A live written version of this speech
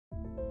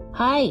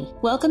Hi,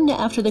 welcome to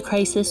After the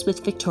Crisis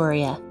with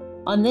Victoria.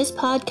 On this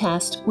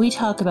podcast, we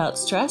talk about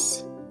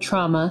stress,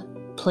 trauma,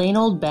 plain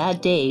old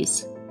bad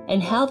days,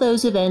 and how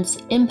those events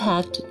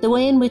impact the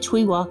way in which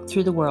we walk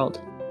through the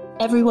world.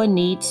 Everyone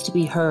needs to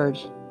be heard,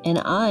 and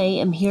I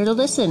am here to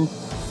listen.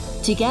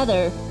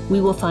 Together,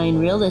 we will find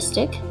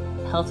realistic,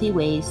 healthy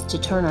ways to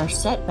turn our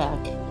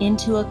setback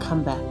into a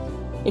comeback.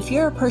 If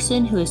you're a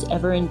person who has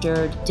ever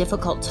endured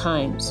difficult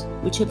times,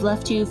 which have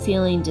left you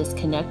feeling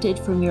disconnected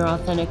from your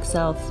authentic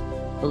self,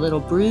 a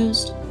little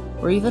bruised,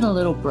 or even a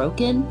little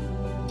broken,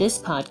 this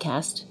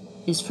podcast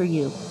is for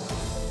you.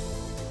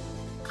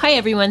 Hi,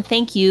 everyone.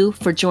 Thank you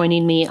for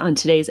joining me on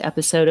today's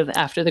episode of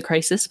After the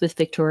Crisis with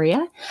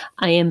Victoria.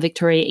 I am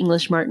Victoria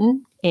English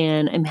Martin,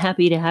 and I'm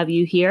happy to have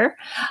you here.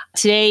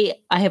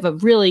 Today, I have a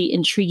really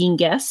intriguing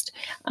guest.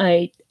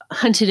 I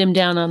hunted him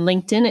down on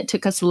LinkedIn. It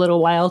took us a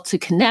little while to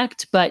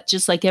connect, but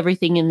just like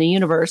everything in the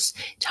universe,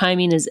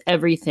 timing is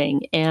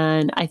everything.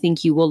 And I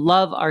think you will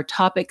love our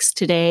topics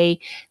today.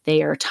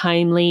 They are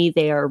timely,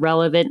 they are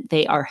relevant,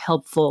 they are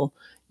helpful,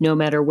 no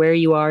matter where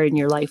you are in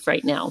your life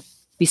right now,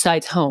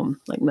 besides home,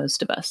 like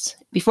most of us.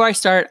 Before I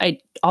start, I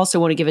also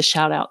want to give a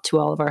shout out to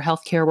all of our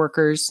healthcare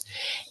workers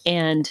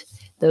and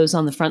those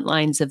on the front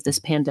lines of this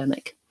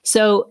pandemic.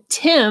 So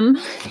Tim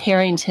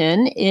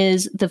Harrington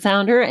is the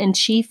founder and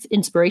chief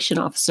inspiration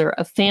officer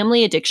of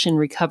Family Addiction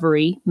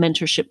Recovery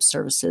Mentorship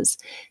Services,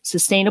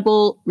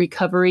 Sustainable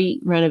Recovery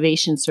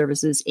Renovation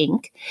Services,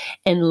 Inc.,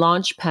 and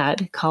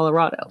Launchpad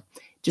Colorado,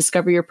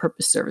 Discover Your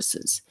Purpose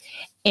Services.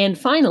 And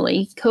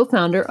finally,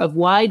 co-founder of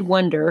Wide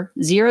Wonder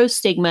Zero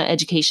Stigma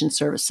Education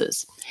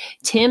Services.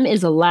 Tim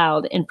is a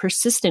loud and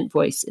persistent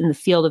voice in the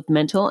field of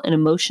mental and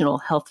emotional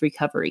health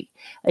recovery,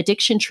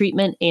 addiction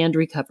treatment, and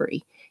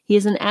recovery. He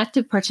is an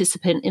active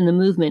participant in the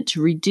movement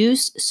to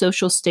reduce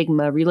social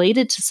stigma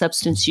related to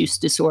substance use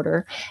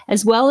disorder,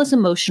 as well as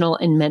emotional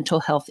and mental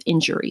health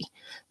injury.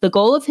 The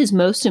goal of his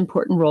most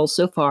important role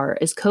so far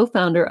as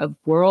co-founder of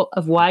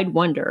Wide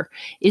Wonder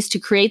is to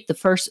create the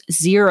first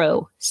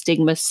zero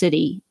stigma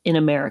city in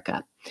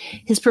America.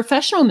 His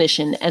professional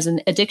mission as an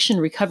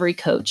addiction recovery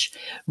coach,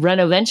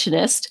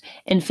 renoventionist,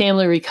 and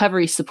family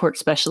recovery support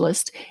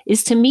specialist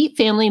is to meet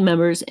family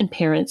members and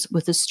parents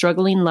with a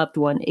struggling loved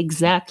one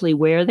exactly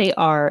where they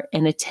are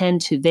and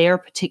attend to their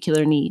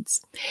particular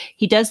needs.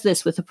 He does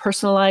this with a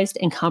personalized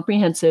and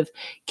comprehensive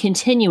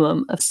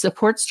continuum of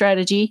support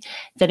strategy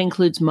that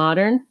includes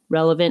modern,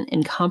 relevant,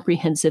 and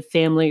comprehensive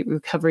family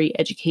recovery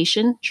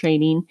education,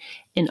 training,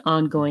 and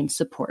ongoing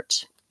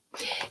support.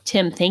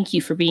 Tim, thank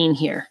you for being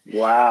here.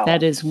 Wow.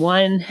 That is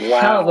one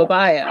hell of a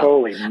bio.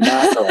 Holy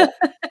mackerel.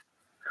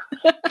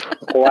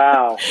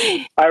 Wow.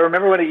 I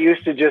remember when it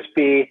used to just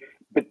be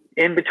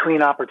in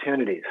between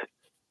opportunities.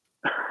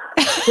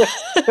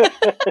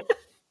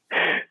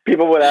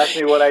 People would ask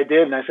me what I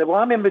did, and I said,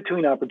 well, I'm in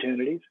between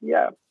opportunities.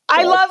 Yeah.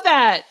 I love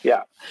that.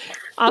 Yeah.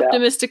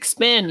 Optimistic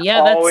spin. Yeah,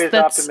 always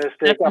optimistic.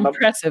 That's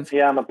impressive.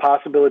 I'm a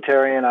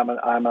possibilitarian.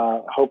 I'm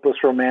a hopeless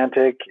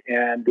romantic,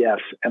 and yes,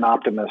 an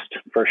optimist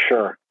for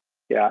sure.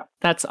 Yeah.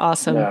 That's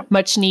awesome. Yeah.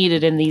 Much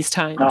needed in these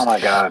times. Oh my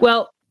God.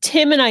 Well,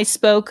 Tim and I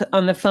spoke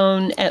on the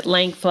phone at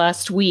length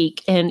last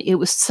week, and it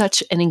was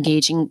such an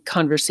engaging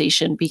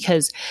conversation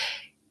because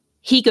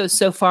he goes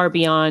so far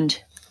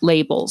beyond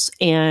labels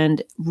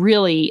and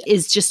really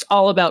is just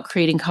all about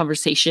creating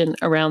conversation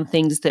around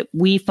things that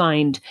we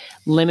find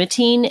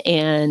limiting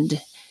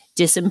and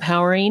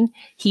disempowering.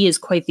 He is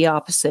quite the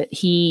opposite.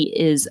 He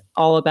is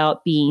all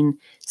about being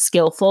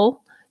skillful,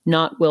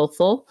 not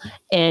willful.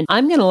 And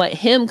I'm going to let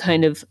him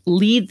kind of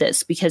lead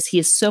this because he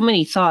has so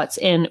many thoughts.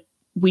 And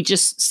we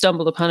just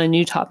stumbled upon a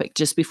new topic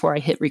just before I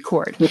hit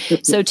record.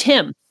 So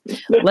Tim,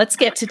 let's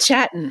get to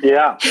chatting.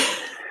 Yeah.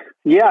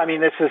 Yeah. I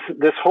mean,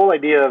 this whole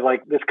idea of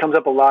like, this comes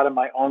up a lot in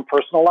my own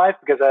personal life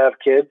because I have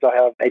kids.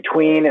 I have a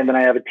tween and then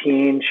I have a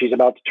teen. She's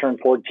about to turn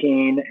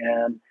 14.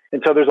 And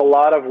so there's a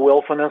lot of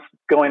willfulness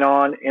going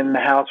on in the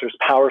house. There's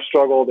power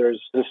struggle.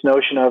 There's this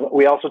notion of,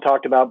 we also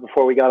talked about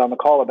before we got on the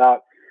call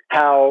about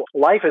how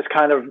life is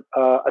kind of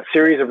a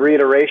series of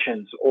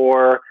reiterations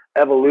or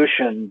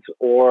evolutions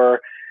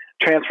or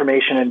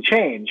transformation and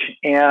change.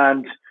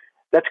 And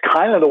that's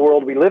kind of the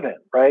world we live in,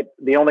 right?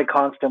 The only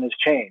constant is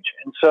change.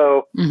 And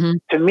so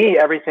to me,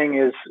 everything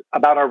is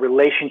about our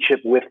relationship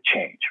with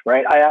change,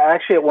 right? I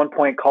actually at one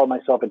point called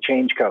myself a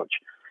change coach.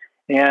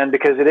 And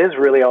because it is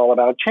really all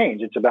about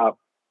change. It's about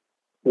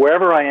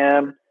wherever I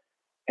am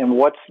and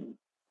what's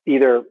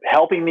either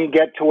helping me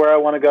get to where I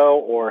want to go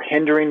or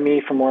hindering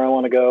me from where I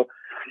want to go.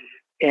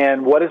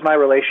 And what is my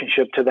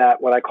relationship to that,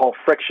 what I call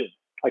friction?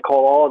 I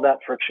call all of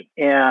that friction.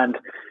 And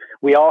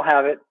we all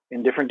have it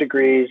in different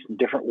degrees, in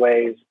different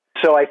ways.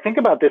 So I think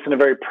about this in a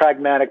very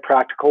pragmatic,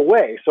 practical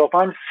way. So if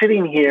I'm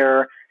sitting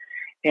here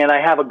and I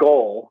have a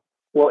goal,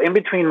 well, in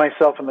between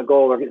myself and the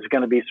goal, there's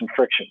going to be some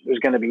friction. There's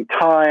going to be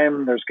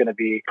time. There's going to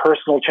be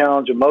personal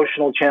challenge,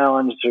 emotional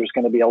challenge. There's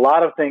going to be a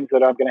lot of things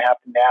that I'm going to have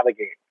to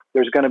navigate.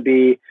 There's going to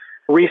be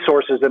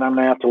resources that I'm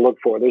going to have to look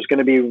for. There's going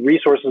to be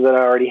resources that I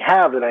already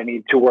have that I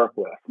need to work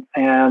with.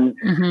 And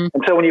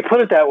so when you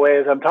put it that way,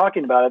 as I'm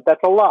talking about it,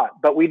 that's a lot.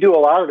 But we do a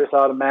lot of this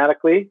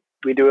automatically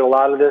We do a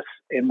lot of this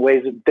in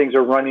ways that things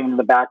are running in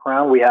the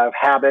background. We have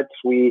habits.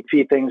 We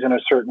see things in a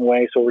certain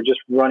way. So we're just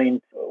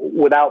running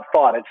without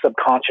thought. It's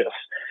subconscious.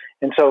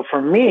 And so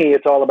for me,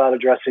 it's all about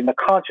addressing the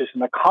conscious.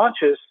 And the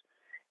conscious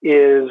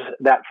is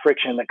that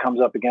friction that comes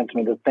up against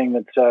me, the thing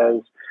that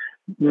says,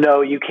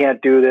 no, you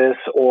can't do this,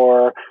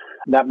 or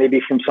that may be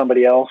from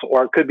somebody else,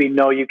 or it could be,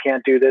 no, you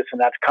can't do this, and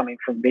that's coming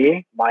from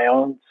me, my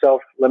own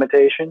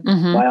self-limitation,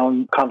 my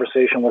own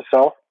conversation with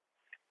self.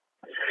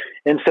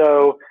 And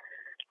so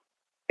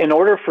in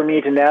order for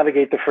me to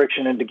navigate the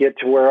friction and to get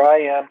to where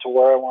I am, to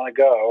where I want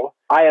to go,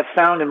 I have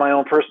found in my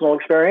own personal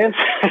experience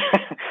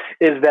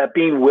is that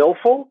being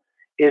willful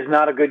is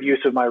not a good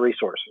use of my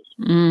resources.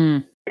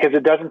 Because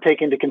it doesn't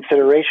take into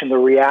consideration the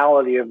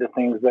reality of the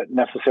things that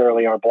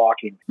necessarily are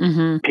blocking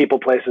people,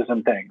 places,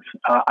 and things.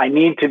 I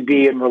need to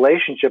be in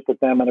relationship with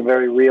them in a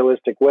very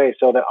realistic way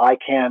so that I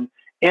can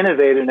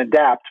innovate and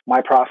adapt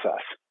my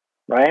process,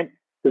 right?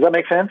 Does that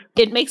make sense?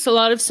 It makes a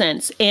lot of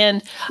sense.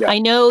 And I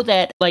know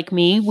that, like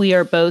me, we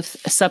are both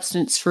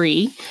substance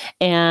free.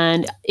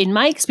 And in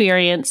my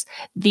experience,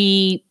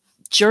 the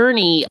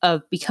journey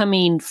of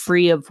becoming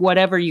free of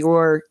whatever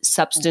your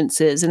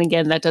substance is. And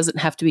again, that doesn't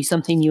have to be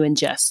something you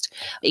ingest.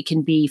 It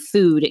can be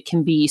food, it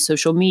can be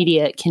social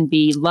media, it can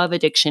be love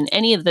addiction,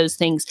 any of those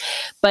things.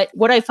 But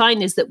what I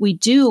find is that we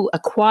do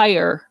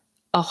acquire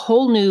a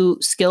whole new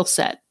skill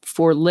set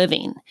for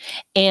living.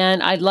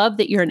 And I love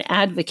that you're an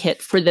advocate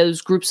for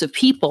those groups of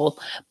people.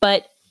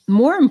 But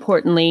more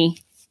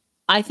importantly,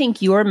 I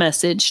think your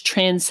message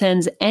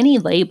transcends any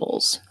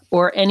labels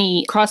or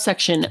any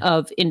cross-section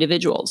of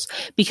individuals,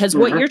 because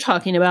what you're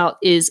talking about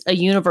is a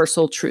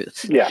universal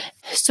truth. Yeah.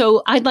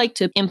 So I'd like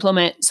to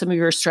implement some of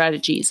your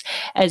strategies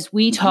as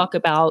we talk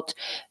about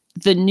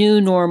the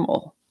new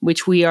normal,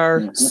 which we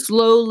are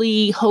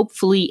slowly,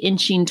 hopefully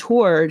inching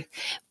toward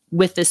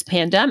with this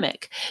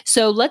pandemic.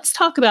 So let's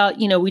talk about,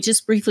 we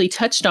just briefly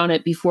touched on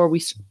it before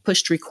we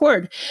pushed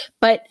record,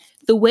 but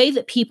the way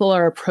that people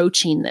are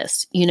approaching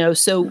this,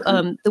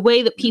 the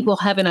way that people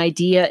have an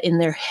idea in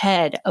their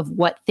head of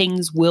what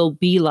things will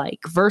be like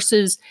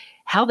versus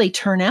how they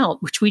turn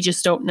out, which we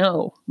just don't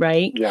know,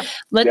 right?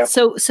 Yeah.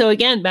 So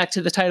again, back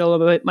to the title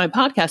of my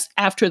podcast,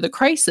 After the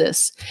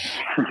Crisis,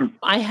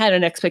 I had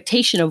an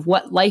expectation of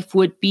what life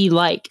would be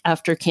like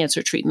after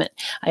cancer treatment.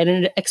 I had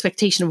an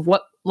expectation of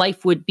what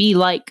life would be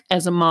like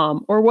as a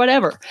mom or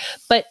whatever.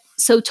 But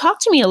so talk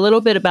to me a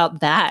little bit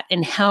about that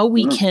and how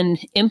we can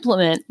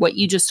implement what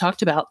you just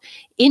talked about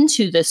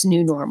into this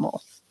new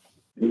normal.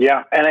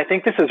 Yeah. And I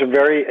think this is a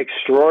very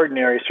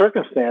extraordinary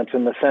circumstance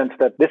in the sense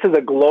that this is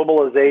a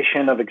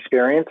globalization of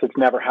experience that's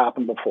never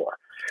happened before.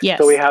 Yes.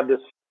 So we have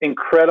this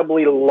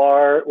incredibly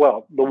large,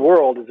 the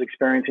world is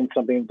experiencing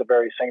something at the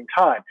very same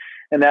time.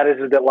 And that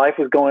is that life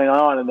was going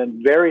on. And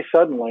then very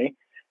suddenly,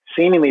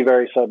 seemingly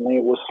very suddenly,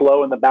 it was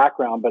slow in the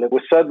background, but it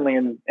was suddenly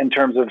in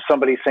terms of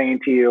somebody saying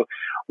to you,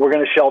 we're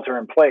going to shelter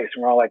in place.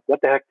 And we're all like,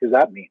 what the heck does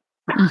that mean?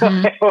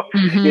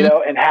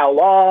 And how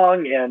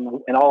long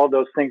and all of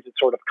those things that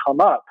sort of come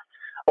up.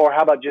 Or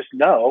how about just,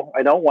 no,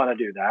 I don't want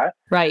to do that.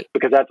 Right.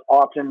 Because that's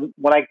often,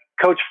 when I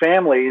coach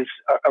families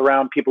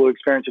around people who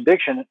experience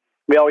addiction,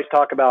 we always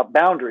talk about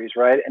boundaries,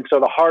 right? And so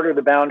the harder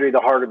the boundary,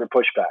 the harder the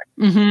pushback.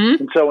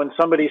 And so when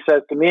somebody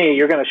says to me,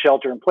 you're going to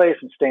shelter in place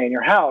and stay in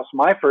your house,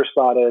 my first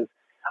thought is,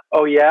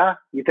 oh yeah,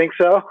 you think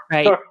so?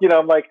 Right.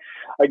 I'm like,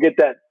 I get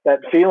that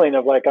feeling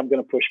of like, I'm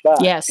going to push back.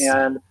 Yes.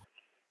 And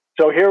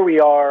so here we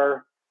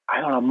are,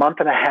 I don't know, a month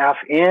and a half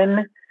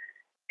in,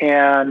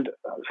 and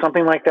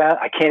something like that.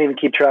 I can't even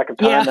keep track of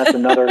time. Yeah. That's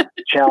another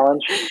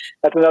challenge.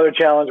 That's another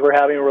challenge. We're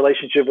having a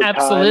relationship with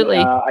Absolutely.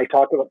 time. I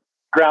talk about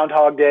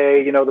Groundhog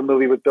Day, the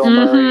movie with Bill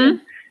Murray.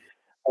 And,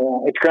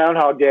 it's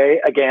Groundhog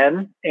Day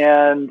again.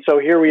 And so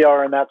here we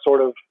are in that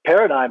sort of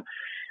paradigm.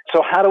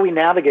 So how do we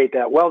navigate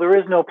that? Well, there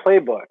is no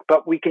playbook,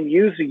 but we can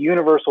use the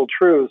universal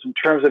truths in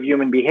terms of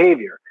human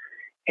behavior.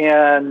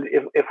 And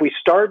if we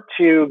start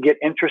to get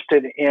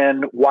interested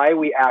in why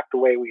we act the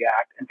way we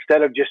act,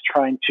 instead of just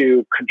trying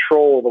to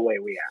control the way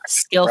we act.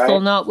 Skillful,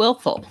 right? Not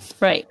willful.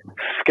 Right.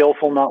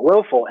 Skillful, not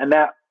willful. And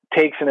that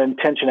takes an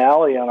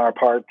intentionality on our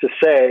part to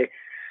say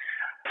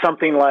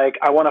something like,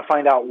 I want to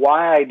find out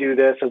why I do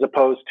this, as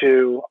opposed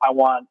to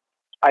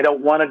I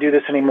don't want to do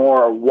this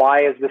anymore, or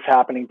why is this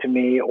happening to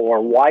me,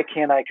 or why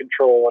can't I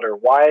control it, or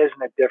why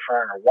isn't it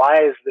different, or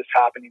why is this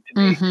happening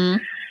to me?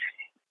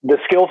 The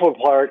skillful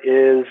part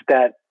is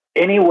that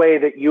any way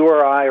that you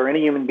or I or any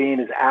human being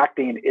is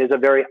acting is a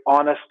very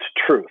honest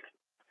truth.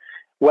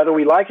 Whether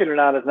we like it or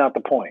not is not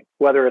the point.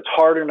 Whether it's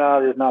hard or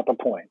not is not the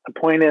point. The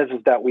point is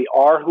that we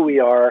are who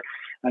we are.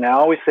 And I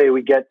always say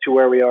we get to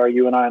where we are,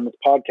 you and I, on this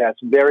podcast,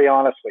 very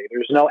honestly.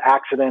 There's no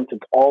accident.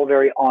 It's all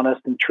very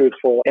honest and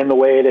truthful in the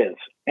way it is.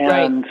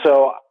 And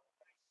so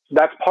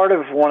that's part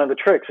of one of the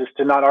tricks, is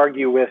to not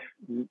argue with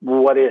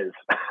what is.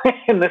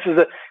 And this is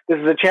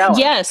a challenge.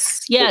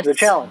 Yes. This is a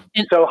challenge.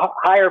 And so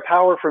higher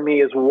power for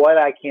me is what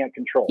I can't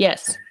control.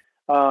 Yes.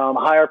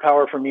 Higher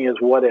power for me is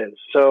what is.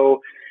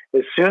 So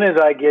as soon as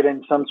I get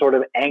in some sort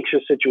of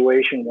anxious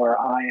situation where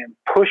I am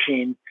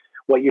pushing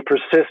what you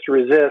persist,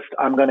 resist,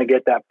 I'm going to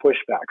get that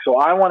pushback. So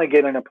I want to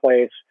get in a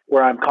place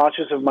where I'm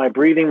conscious of my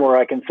breathing, where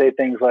I can say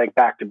things like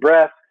back to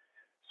breath,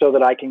 so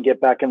that I can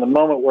get back in the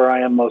moment where I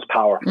am most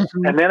powerful.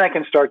 Mm-hmm. And then I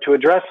can start to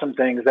address some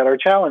things that are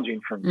challenging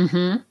for me.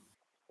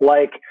 Mm-hmm.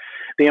 Like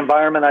the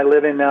environment I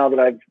live in now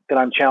that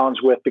I'm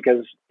challenged with,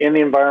 because in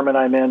the environment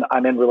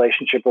I'm in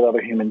relationship with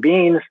other human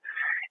beings,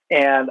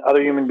 and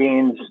other human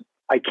beings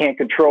I can't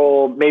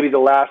control. Maybe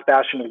the last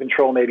bastion of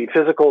control may be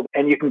physical,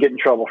 and you can get in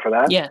trouble for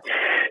that. Yeah.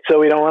 So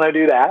we don't want to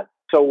do that.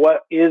 So what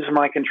is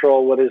my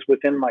control? What is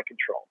within my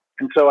control?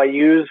 And so I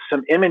use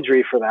some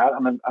imagery for that.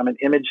 I'm an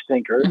image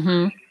thinker.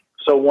 Mm-hmm.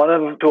 So one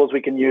of the tools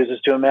we can use is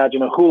to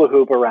imagine a hula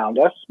hoop around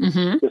us,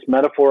 Mm-hmm. this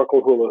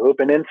metaphorical hula hoop.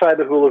 And inside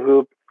the hula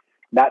hoop,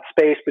 that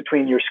space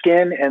between your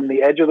skin and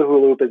the edge of the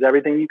hula hoop is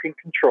everything you can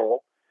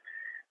control.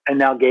 And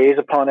now gaze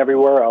upon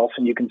everywhere else,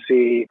 and you can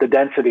see the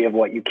density of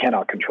what you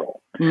cannot control.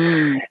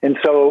 Mm. And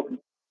so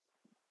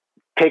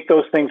take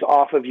those things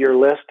off of your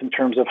list in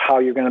terms of how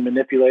you're going to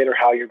manipulate or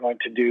how you're going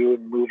to do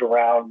and move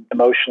around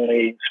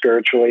emotionally,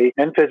 spiritually,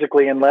 and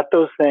physically, and let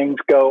those things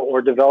go,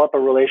 or develop a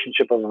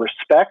relationship of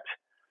respect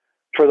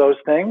for those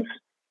things,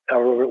 a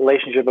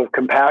relationship of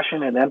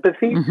compassion and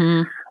empathy,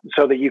 Mm-hmm.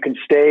 so that you can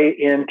stay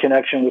in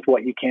connection with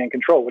what you can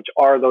control, which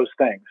are those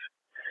things: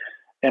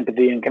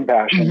 empathy and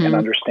compassion Mm-hmm. and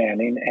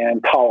understanding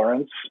and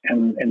tolerance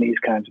and these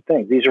kinds of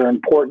things. These are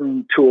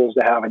important tools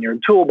to have in your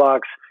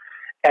toolbox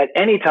at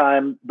any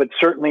time, but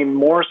certainly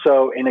more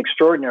so in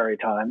extraordinary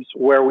times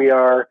where we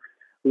are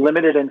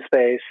limited in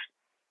space,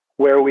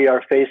 where we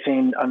are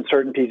facing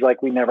uncertainties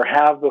like we never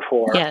have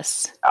before,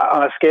 Yes.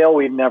 on a scale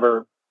we've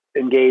never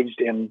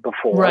engaged in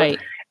before, Right.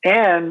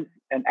 and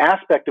an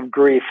aspect of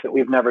grief that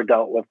we've never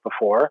dealt with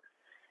before.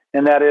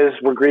 And that is,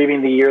 we're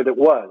grieving the year that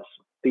was,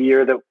 the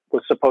year that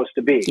was supposed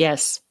to be,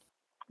 Yes.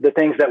 the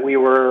things that we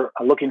were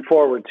looking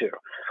forward to,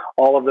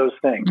 all of those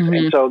things. Mm-hmm.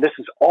 And so this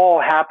is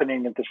all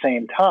happening at the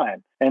same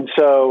time. And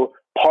so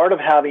part of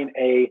having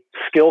a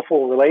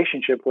skillful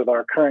relationship with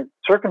our current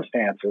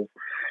circumstances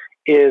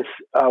is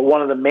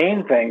one of the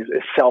main things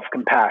is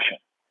self-compassion.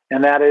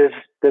 And that is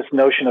this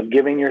notion of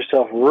giving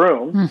yourself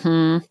room,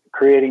 Mm-hmm.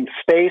 creating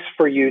space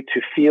for you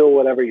to feel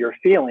whatever you're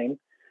feeling,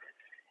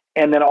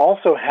 and then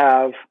also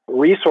have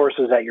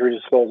resources at your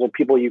disposal,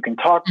 people you can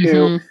talk to,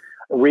 Mm-hmm.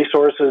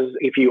 resources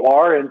if you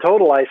are in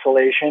total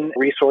isolation.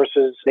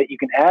 Resources that you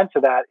can add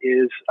to that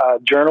is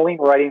journaling,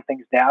 writing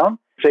things down.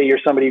 Say you're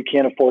somebody who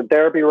can't afford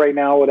therapy right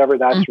now, whatever,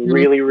 that's Mm-hmm.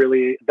 really,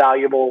 really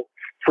valuable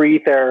free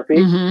therapy,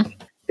 Mm-hmm.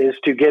 is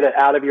to get it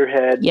out of your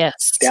head,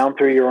 Yes. down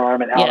through your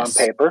arm, and out Yes.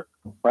 on paper,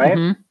 right?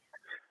 Mm-hmm.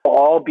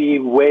 All be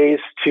ways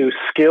to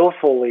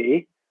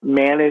skillfully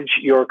manage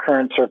your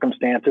current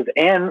circumstances.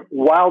 And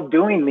while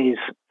doing these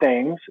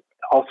things,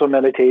 also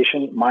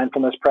meditation,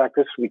 mindfulness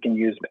practice, we can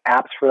use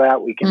apps for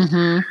that. We can,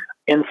 Mm-hmm.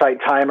 Insight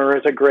Timer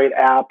is a great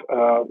app.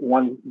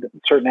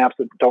 Certain apps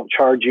that don't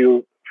charge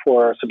you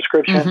for a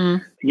subscription.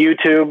 Mm-hmm.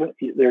 YouTube,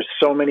 there's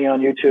so many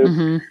on YouTube.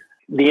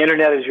 Mm-hmm. The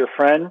internet is your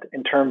friend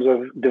in terms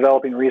of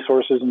developing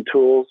resources and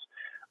tools.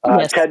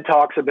 Yes. TED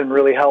Talks have been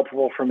really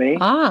helpful for me.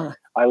 Ah.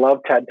 I love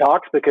TED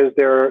Talks because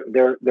they're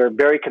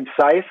very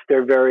concise.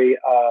 They're very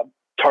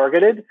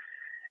targeted,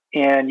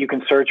 and you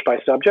can search by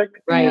subject.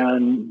 Right.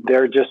 And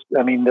they're just,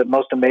 the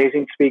most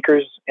amazing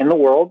speakers in the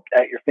world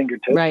at your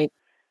fingertips. Right.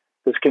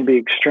 This can be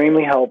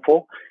extremely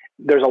helpful.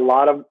 There's a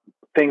lot of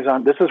things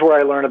on, this is where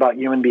I learn about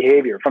human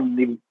behavior from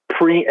the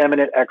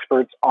preeminent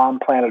experts on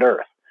planet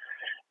Earth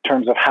in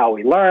terms of how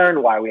we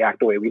learn, why we act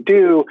the way we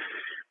do,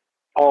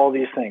 all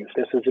these things.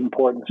 This is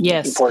important,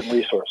 Yes. important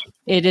resource.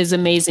 It is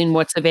amazing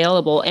what's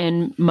available,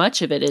 and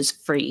much of it is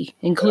free,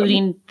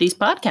 including these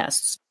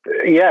podcasts.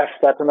 Yes,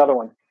 that's another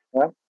one.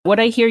 Yeah. What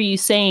I hear you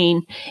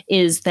saying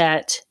is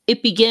that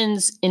it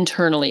begins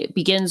internally. It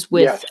begins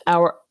with Yes.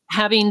 our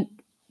having,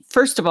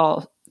 first of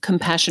all,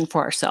 compassion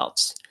for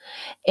ourselves.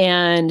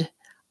 And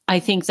I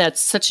think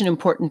that's such an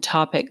important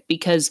topic,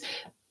 because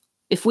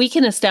if we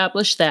can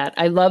establish that,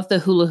 I love the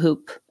hula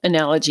hoop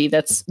analogy.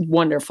 That's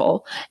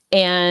wonderful.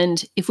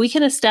 And if we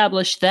can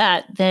establish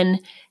that, then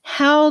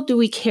how do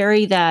we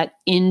carry that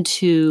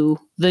into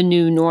the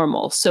new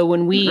normal? So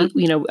when we,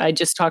 I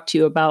just talked to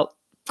you about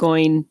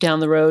going down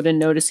the road and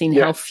noticing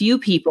how few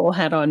people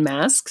had on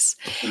masks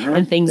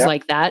and things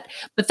like that.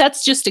 But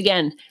that's just,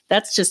 again,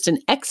 that's just an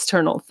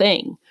external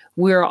thing.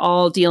 We're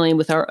all dealing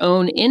with our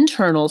own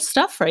internal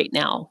stuff right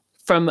now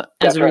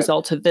as a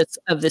result of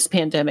this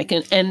pandemic.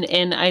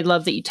 And I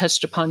love that you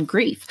touched upon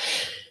grief.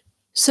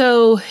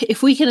 So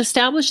if we can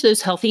establish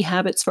those healthy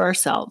habits for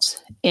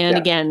ourselves, and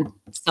again,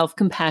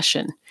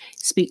 self-compassion,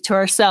 speak to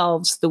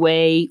ourselves the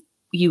way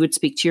you would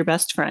speak to your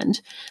best friend.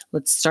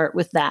 Let's start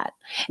with that.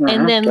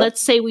 And then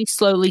let's say we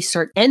slowly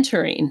start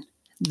entering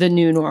the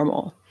new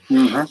normal.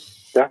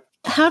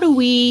 How do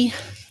we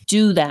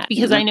do that?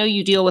 Because I know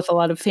you deal with a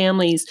lot of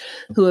families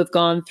who have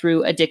gone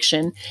through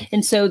addiction.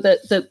 And so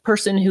the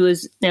person who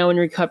is now in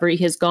recovery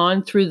has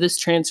gone through this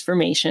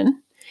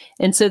transformation.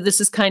 And so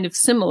this is kind of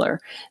similar.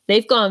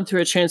 They've gone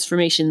through a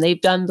transformation. They've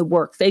done the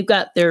work. They've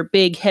got their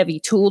big, heavy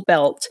tool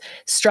belt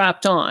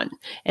strapped on,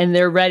 and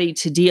they're ready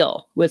to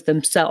deal with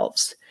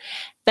themselves.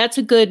 That's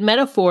a good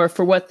metaphor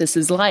for what this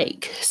is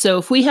like. So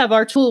if we have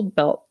our tool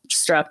belt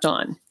strapped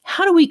on,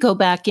 how do we go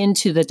back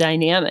into the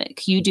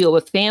dynamic? You deal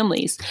with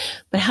families,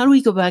 but how do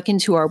we go back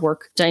into our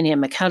work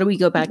dynamic? How do we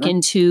go back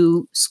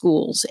into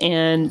schools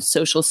and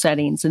social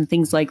settings and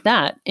things like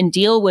that and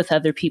deal with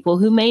other people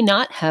who may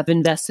not have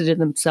invested in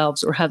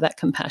themselves or have that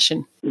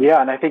compassion?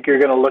 Yeah, and I think you're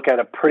going to look at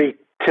a pretty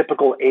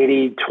typical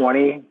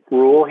 80-20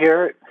 rule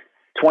here.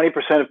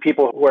 20% of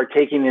people who are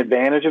taking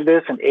advantage of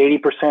this and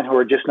 80% who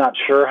are just not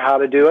sure how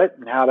to do it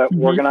and how to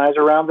organize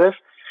around this,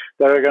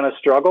 that are going to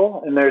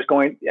struggle. And there's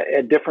going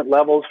at different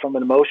levels from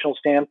an emotional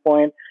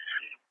standpoint,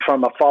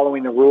 from a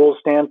following the rules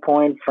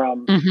standpoint,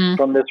 from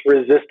this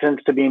resistance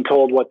to being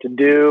told what to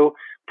do,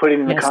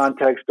 putting in the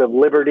context of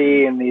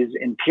liberty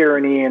and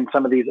tyranny and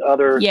some of these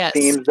other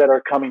themes that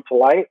are coming to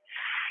light.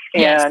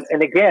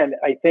 And again,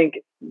 I think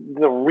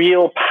the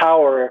real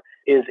power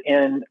is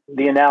in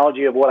the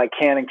analogy of what I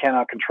can and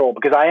cannot control,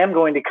 because I am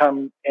going to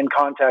come in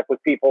contact with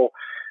people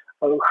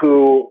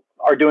who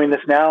are doing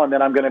this now, and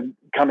then I'm going to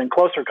come in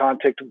closer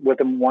contact with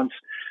them once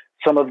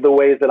some of the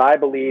ways that I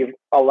believe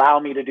allow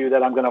me to do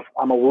that.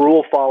 I'm a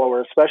rule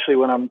follower, especially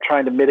when I'm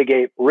trying to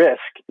mitigate risk.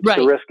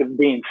 The risk of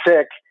being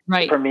sick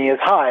for me is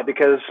high,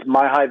 because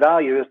my high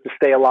value is to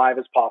stay alive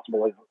as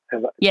possible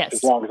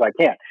as long as I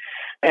can.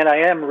 And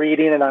I am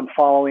reading and I'm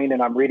following and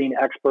I'm reading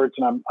experts,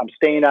 and I'm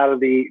staying out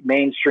of the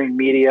mainstream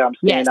media. I'm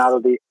staying out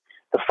of the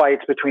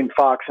fights between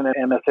Fox and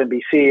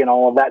MSNBC and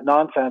all of that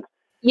nonsense.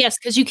 Yes,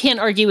 because you can't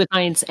argue with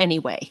science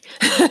anyway.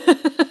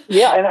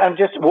 And I'm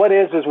just, what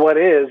is what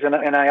is.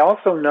 And I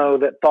also know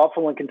that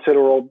thoughtful and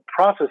considerable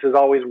process has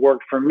always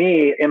worked for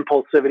me.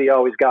 Impulsivity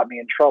always got me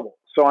in trouble.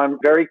 So I'm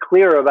very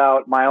clear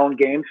about my own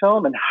game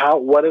film and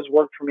what has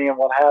worked for me and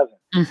what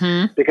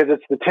hasn't. Because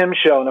it's the Tim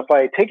Show. And if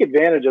I take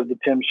advantage of the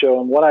Tim Show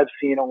and what I've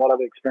seen and what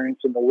I've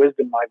experienced and the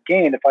wisdom I've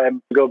gained, if I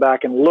go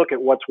back and look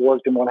at what's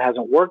worked and what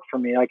hasn't worked for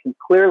me, I can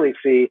clearly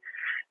see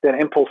that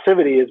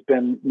impulsivity has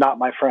been not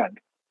my friend.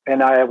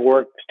 And I have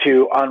worked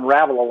to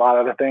unravel a lot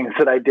of the things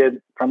that I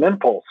did from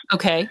impulse.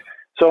 Okay.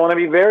 So I want to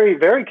be very,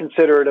 very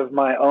considerate of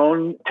my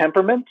own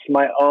temperaments,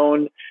 my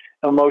own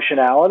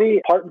emotionality.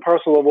 Part and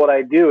parcel of what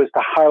I do is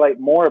to highlight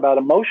more about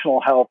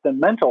emotional health than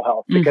mental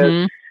health.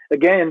 Because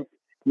again,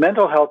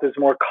 mental health is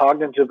more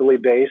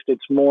cognitively based.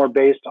 It's more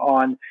based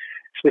on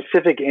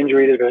specific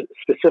injury to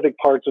specific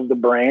parts of the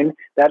brain.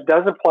 That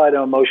does apply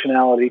to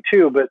emotionality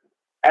too, but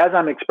as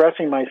I'm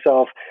expressing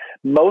myself,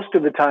 most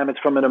of the time it's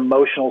from an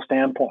emotional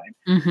standpoint.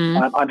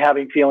 I'm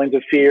having feelings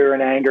of fear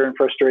and anger and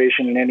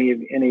frustration and any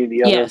of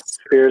the other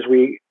fears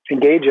we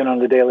engage in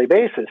on a daily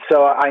basis.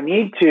 So I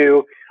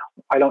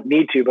don't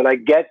need to, but I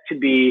get to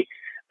be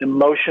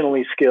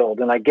emotionally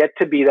skilled, and I get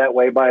to be that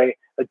way by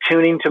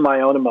attuning to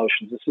my own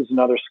emotions. This is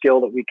another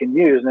skill that we can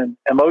use. And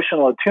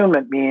emotional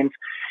attunement means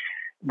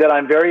that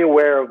I'm very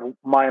aware of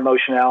my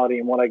emotionality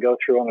and what I go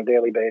through on a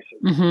daily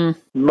basis.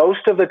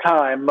 Most of the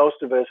time,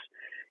 most of us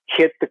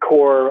hit the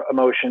core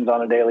emotions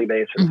on a daily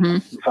basis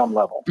on some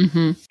level.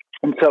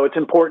 And so it's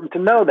important to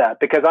know that,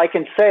 because I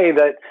can say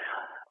that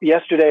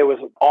yesterday was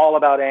all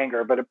about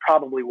anger, but it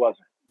probably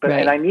wasn't.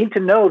 And I need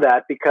to know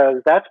that,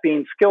 because that's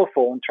being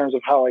skillful in terms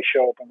of how I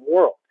show up in the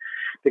world,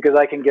 because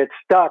I can get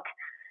stuck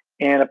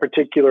in a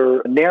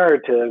particular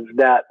narrative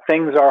that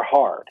things are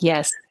hard.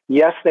 Yes,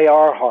 they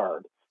are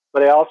hard,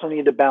 but I also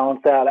need to balance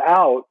that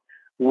out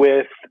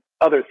with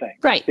other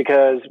things.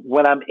 Because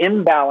when I'm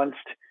imbalanced,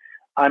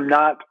 I'm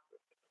not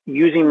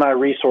using my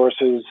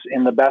resources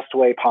in the best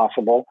way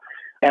possible,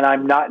 and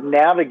I'm not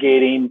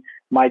navigating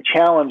my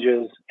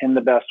challenges in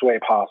the best way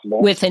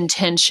possible. With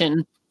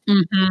intention.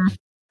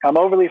 I'm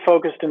overly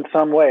focused in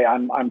some way.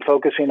 I'm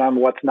focusing on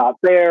what's not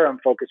there. I'm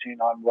focusing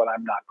on what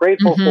I'm not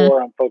grateful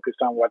for. I'm focused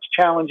on what's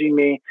challenging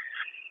me.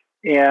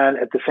 And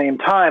at the same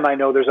time, I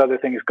know there's other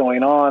things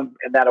going on,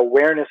 and that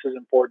awareness is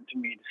important to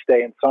me to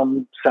stay in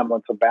some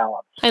semblance of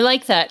balance. I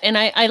like that. And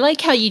I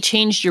like how you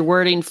changed your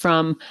wording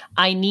from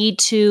I need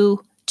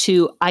to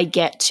I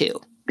get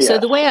to. So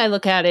the way I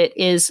look at it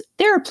is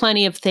there are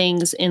plenty of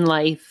things in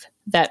life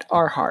that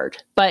are hard,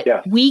 but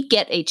we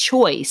get a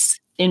choice.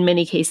 In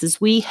many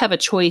cases, we have a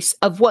choice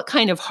of what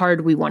kind of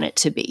hard we want it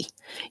to be.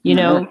 You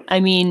know, I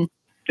mean,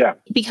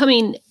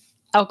 becoming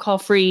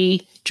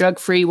alcohol-free,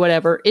 drug-free,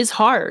 whatever is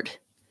hard.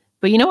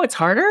 But you know what's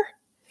harder?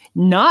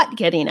 Not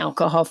getting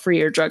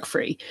alcohol-free or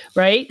drug-free,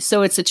 right?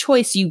 So it's a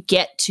choice you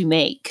get to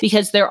make,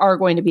 because there are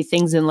going to be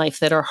things in life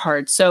that are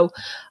hard. So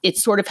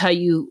it's sort of how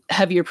you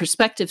have your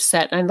perspective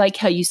set. And I like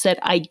how you said,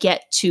 I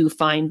get to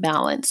find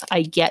balance.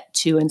 I get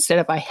to, instead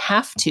of I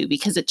have to,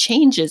 because it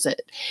changes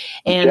it.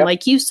 And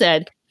like you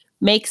said,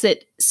 makes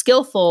it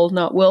skillful,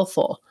 not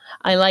willful.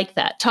 I like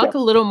that. Talk a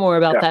little more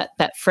about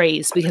that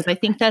phrase, because I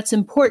think that's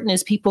important.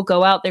 As people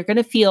go out, they're going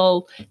to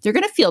feel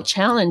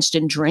challenged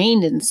and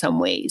drained in some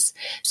ways.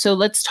 So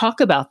let's talk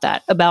about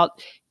that, about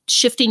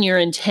shifting your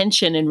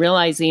intention and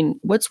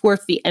realizing what's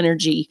worth the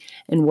energy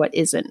and what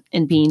isn't,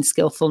 and being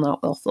skillful,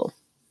 not willful.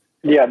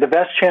 Yeah, the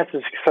best chance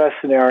of success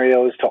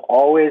scenario is to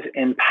always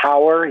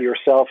empower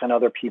yourself and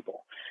other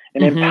people.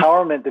 And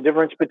empowerment, the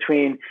difference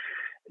between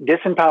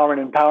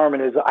disempowerment and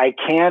empowerment is I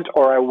can't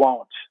or I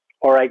won't,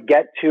 or I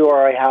get to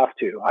or I have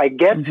to. I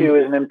get to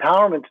is an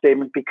empowerment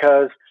statement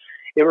because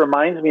it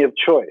reminds me of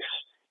choice.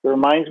 It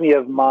reminds me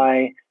of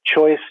my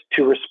choice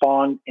to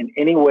respond in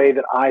any way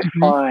that I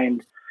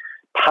find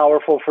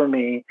powerful for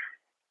me,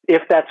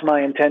 if that's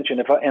my intention.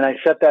 And I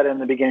set that in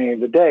the beginning of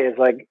the day, is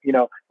like,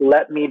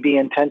 let me be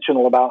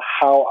intentional about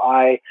how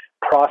I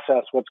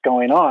process what's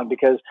going on,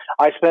 because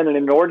I spend an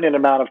inordinate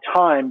amount of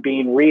time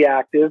being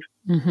reactive.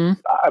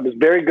 I was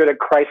very good at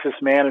crisis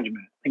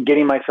management and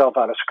getting myself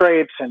out of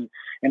scrapes and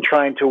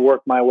trying to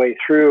work my way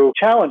through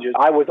challenges.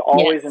 I was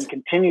always and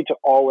continue to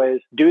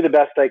always do the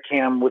best I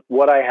can with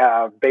what I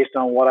have based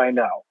on what I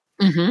know.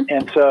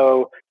 And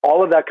so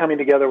all of that coming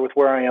together with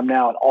where I am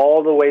now and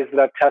all the ways that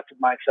I've tested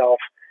myself,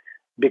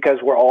 because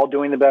we're all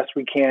doing the best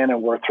we can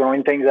and we're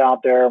throwing things out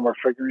there and we're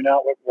figuring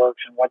out what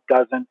works and what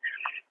doesn't.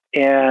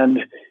 And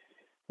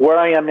where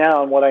I am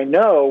now and what I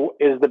know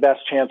is the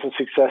best chance of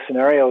success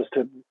scenario is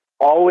to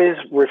always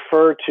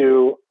refer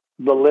to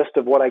the list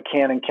of what I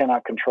can and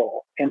cannot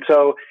control. And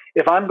so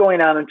if I'm going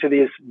out into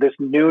this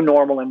new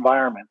normal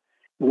environment,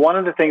 one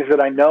of the things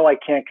that I know I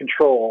can't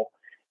control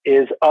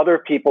is other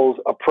people's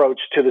approach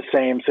to the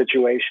same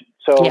situation.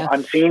 So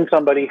I'm seeing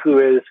somebody who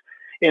is,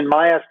 in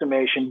my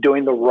estimation,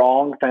 doing the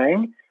wrong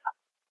thing.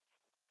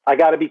 I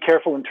got to be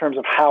careful in terms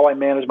of how I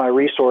manage my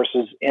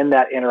resources in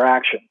that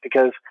interaction,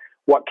 because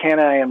what can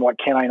I and what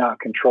can I not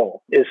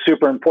control is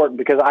super important,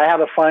 because I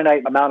have a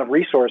finite amount of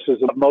resources,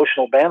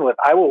 emotional bandwidth.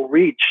 I will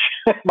reach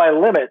my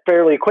limit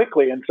fairly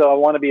quickly. And so I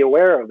want to be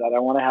aware of that. I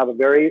want to have a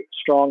very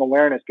strong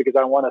awareness, because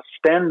I want to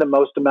spend the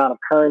most amount of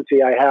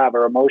currency I have,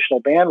 or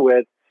emotional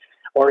bandwidth,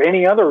 or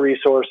any other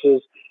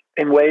resources,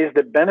 in ways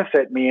that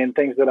benefit me and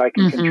things that I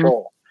can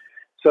control.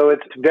 So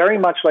it's very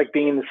much like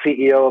being the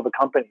CEO of a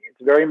company.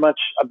 It's very much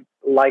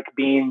like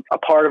being a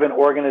part of an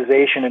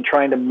organization and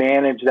trying to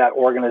manage that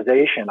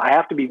organization. I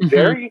have to be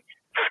very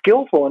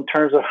skillful in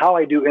terms of how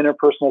I do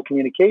interpersonal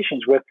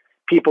communications with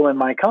people in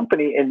my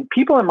company. And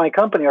people in my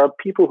company are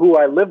people who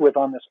I live with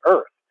on this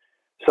earth.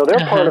 So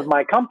they're part of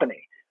my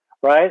company,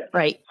 right?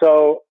 Right.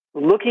 So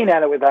looking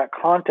at it with that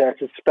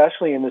context,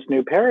 especially in this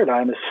new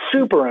paradigm, is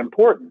super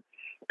important,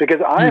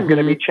 because I am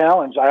going to be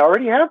challenged. I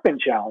already have been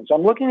challenged.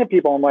 I'm looking at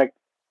people, I'm like,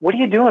 what are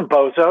you doing,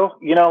 bozo?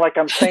 Like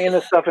I'm saying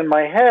this stuff in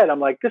my head. I'm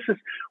like,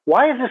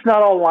 why is this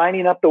not all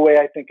lining up the way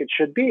I think it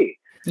should be?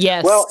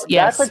 Yes. Well,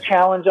 that's a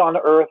challenge on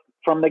earth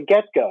from the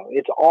get-go.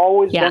 It's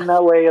always been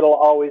that way. It'll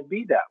always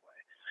be that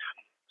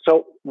way.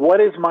 So what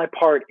is my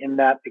part in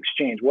that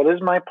exchange? What is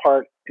my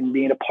part in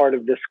being a part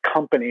of this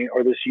company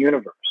or this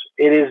universe?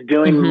 It is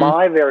doing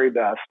my very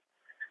best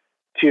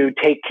to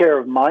take care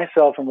of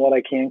myself and what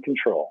I can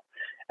control.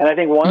 And I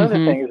think one of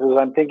the things, as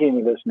I'm thinking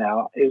of this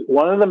now, is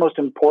one of the most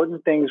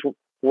important things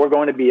we're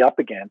going to be up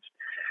against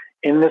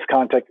in this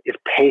context is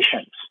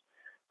patience.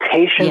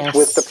 Patience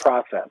with the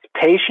process,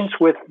 patience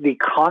with the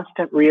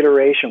constant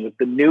reiteration, with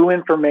the new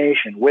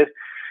information, with,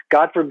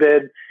 God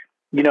forbid,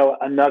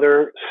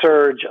 another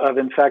surge of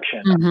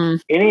infection.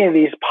 Any of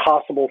these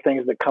possible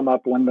things that come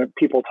up when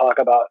people talk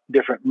about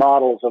different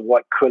models of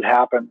what could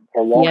happen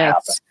or won't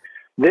happen.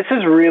 This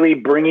is really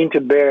bringing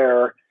to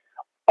bear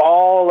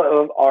all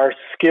of our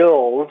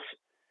skills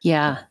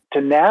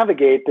to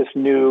navigate this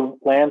new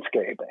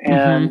landscape.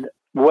 And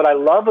what I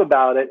love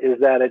about it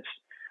is that it's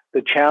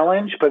the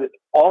challenge, but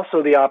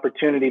also the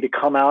opportunity to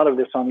come out of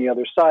this on the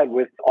other side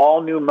with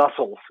all new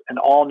muscles and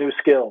all new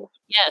skills.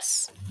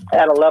 Yes.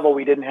 At a level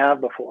we didn't have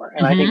before.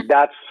 And I think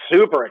that's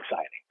super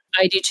exciting.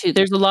 I do too.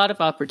 There's a lot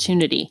of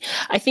opportunity.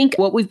 I think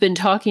what we've been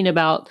talking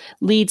about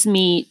leads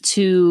me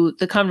to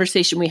the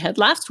conversation we had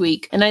last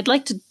week. And I'd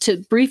like to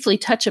briefly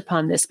touch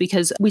upon this,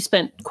 because we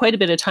spent quite a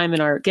bit of time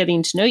in our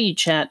Getting to Know You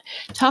chat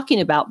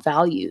talking about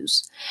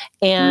values.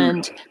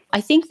 And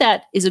I think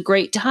that is a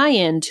great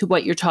tie-in to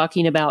what you're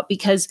talking about,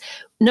 because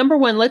number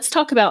one, let's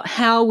talk about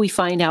how we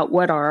find out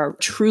what are our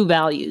true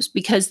values.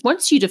 Because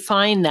once you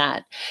define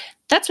that,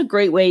 that's a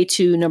great way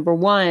to, number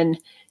one,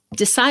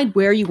 decide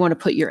where you want to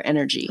put your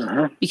energy,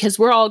 because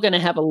we're all going to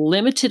have a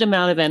limited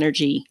amount of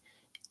energy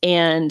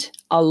and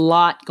a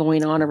lot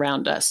going on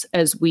around us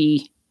as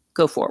we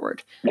go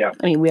forward. I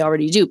mean, we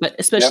already do, but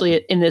especially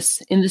in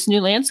this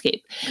new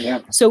landscape.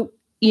 So,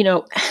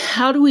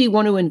 how do we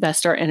want to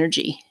invest our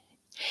energy?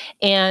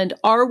 And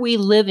are we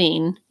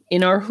living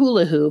in our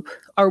hula hoop?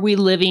 Are we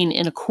living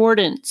in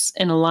accordance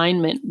and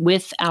alignment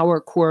with our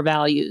core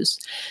values?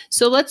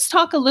 So let's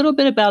talk a little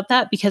bit about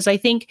that, because I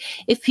think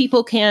if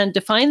people can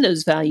define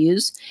those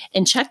values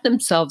and check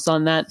themselves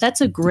on that,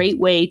 that's a great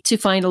way to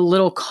find a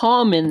little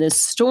calm in this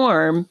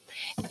storm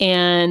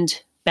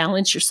and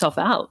balance yourself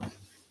out.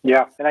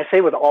 Yeah. And I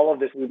say with all of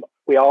this,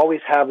 we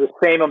always have the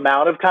same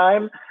amount of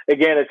time.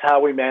 Again, it's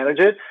how we manage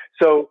it.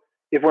 So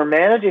if we're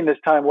managing this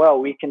time well,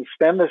 we can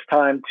spend this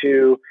time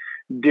to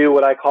do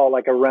what I call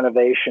like a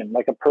renovation,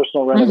 like a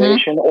personal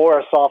renovation or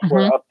a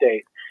software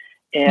update.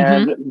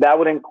 And that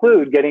would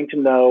include getting to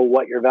know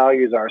what your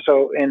values are.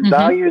 So in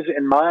values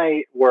in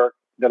my work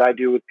that I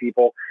do with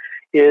people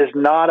is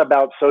not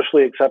about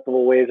socially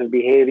acceptable ways of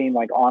behaving,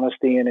 like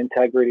honesty and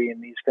integrity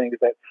and these things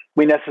that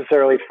we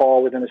necessarily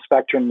fall within a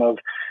spectrum of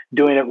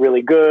doing it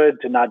really good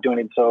to not doing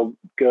it so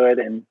good.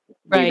 And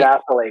we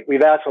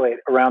vacillate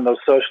around those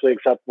socially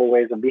acceptable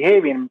ways of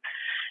behaving.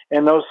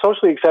 And those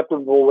socially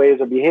acceptable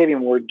ways of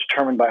behaving were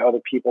determined by other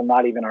people,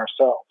 not even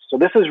ourselves. So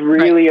this is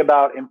really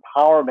about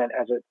empowerment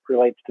as it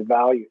relates to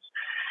values.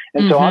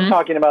 And so I'm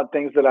talking about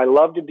things that I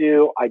love to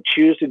do, I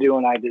choose to do,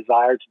 and I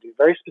desire to do.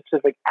 Very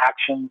specific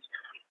actions,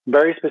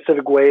 very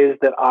specific ways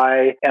that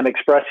I am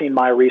expressing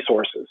my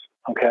resources.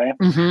 Okay.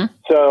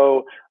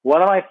 So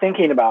what am I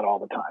thinking about all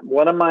the time?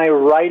 What am I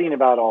writing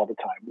about all the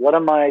time? What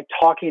am I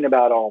talking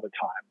about all the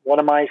time? What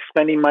am I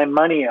spending my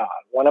money on?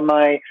 What am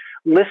I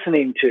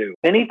listening to?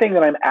 Anything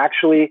that I'm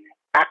actually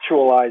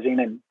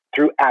actualizing and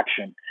through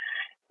action.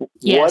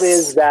 What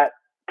is that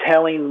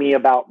telling me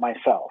about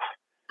myself?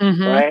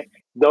 Right?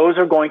 Those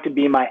are going to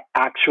be my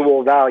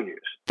actual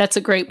values. That's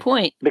a great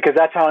point. Because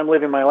that's how I'm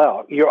living my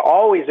life. You're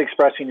always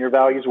expressing your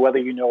values, whether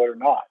you know it or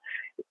not.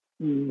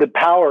 The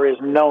power is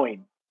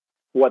knowing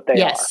what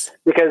they are.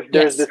 Because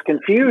there's this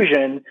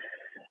confusion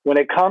when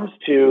it comes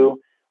to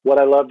what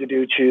I love to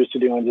do, choose to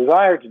do, and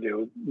desire to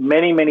do.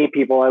 Many, many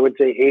people, I would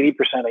say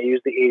 80%, I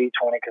use the 80-20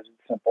 because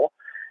it's simple.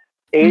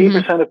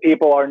 80% of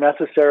people are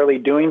necessarily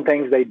doing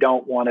things they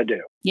don't want to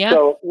do.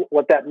 So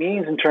what that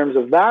means in terms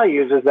of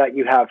values is that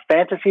you have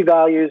fantasy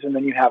values and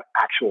then you have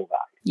actual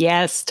values.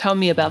 Yes. Tell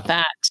me about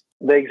that.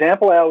 The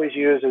example I always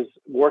use is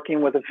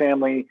working with a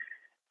family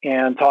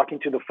and talking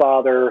to the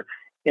father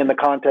in the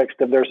context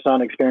of their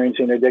son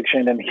experiencing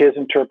addiction and his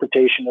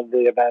interpretation of the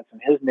events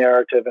and his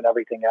narrative and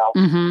everything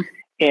else.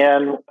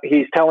 And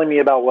he's telling me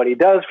about what he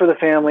does for the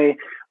family,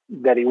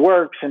 that he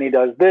works and he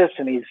does this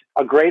and he's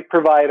a great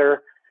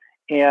provider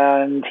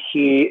and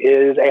he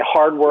is a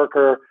hard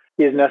worker.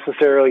 He is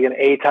necessarily an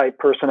A-type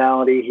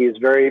personality. He is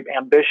very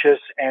ambitious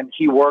and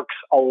he works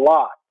a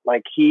lot.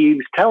 Like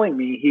he's telling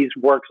me he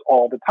works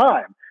all the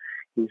time.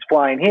 He's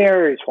flying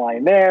here, he's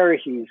flying there,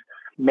 he's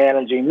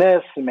managing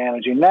this and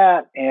managing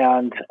that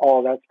and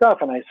all that stuff.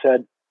 And I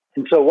said,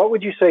 and so what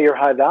would you say your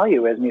high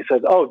value is? And he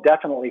says, oh,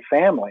 definitely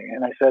family.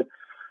 And I said,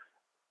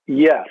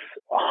 yes,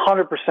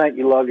 100%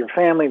 you love your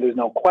family. There's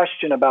no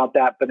question about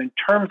that. But in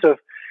terms of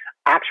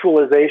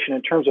actualization,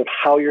 in terms of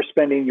how you're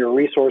spending your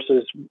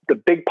resources, the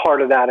big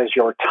part of that is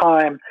your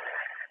time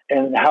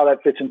and how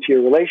that fits into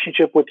your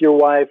relationship with your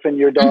wife and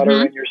your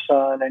daughter and your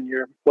son and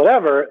your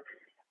whatever.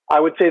 I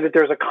would say that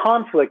there's a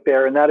conflict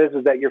there, and that is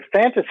that your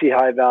fantasy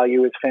high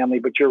value is family,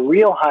 but your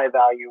real high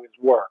value is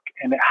work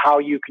and how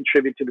you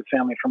contribute to the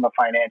family from a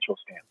financial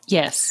standpoint.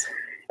 Yes.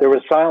 There was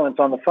silence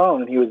on the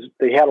phone, and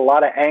he had a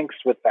lot of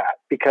angst with that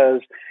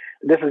because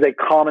this is a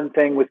common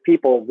thing with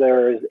people.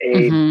 There's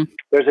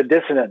a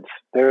dissonance.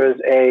 There is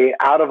a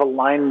out of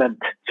alignment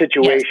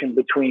situation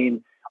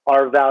between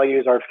our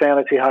values, our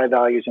fantasy high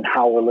values, and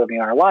how we're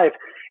living our life.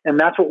 And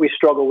that's what we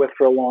struggle with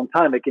for a long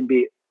time. It can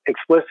be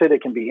explicit,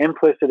 it can be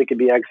implicit, it can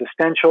be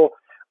existential,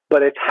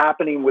 but it's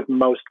happening with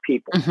most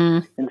people.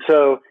 And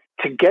so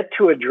to get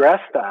to address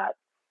that,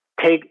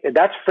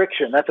 that's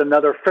friction. That's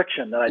another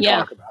friction that I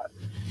talk about.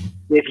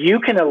 If you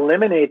can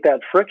eliminate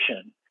that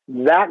friction,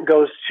 that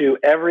goes to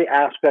every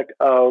aspect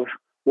of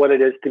what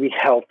it is to be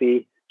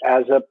healthy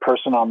as a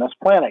person on this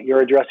planet.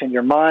 You're addressing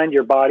your mind,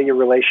 your body, your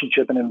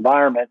relationship, and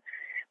environment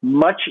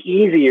much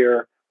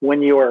easier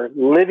when you are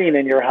living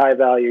in your high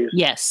values,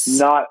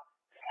 not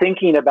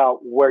thinking about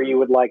where you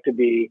would like to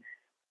be,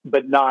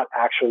 but not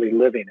actually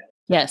living it.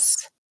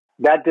 Yes.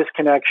 That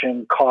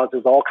disconnection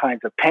causes all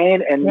kinds of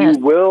pain, and you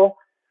will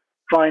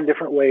find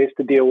different ways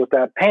to deal with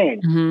that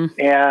pain.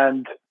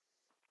 And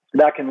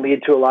that can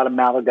lead to a lot of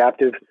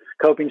maladaptive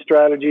coping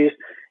strategies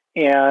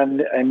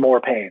and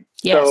more pain.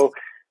 So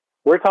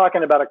we're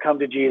talking about a come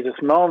to Jesus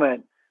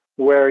moment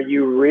where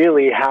you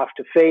really have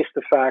to face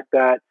the fact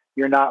that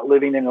you're not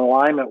living in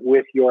alignment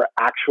with your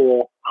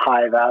actual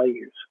high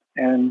values.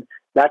 And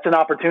that's an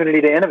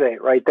opportunity to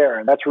innovate right there.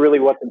 And that's really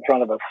what's in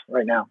front of us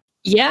right now.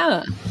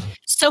 Yeah.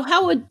 So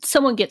how would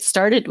someone get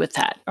started with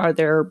that? Are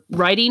there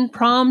writing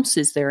prompts?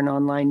 Is there an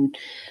online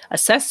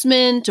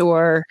assessment?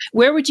 Or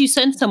where would you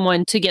send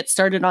someone to get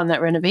started on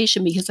that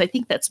renovation? Because I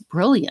think that's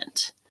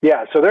brilliant.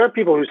 Yeah. So there are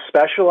people who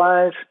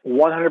specialize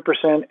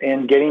 100%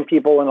 in getting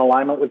people in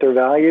alignment with their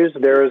values.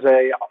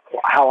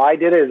 How I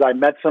did it is I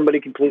met somebody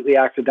completely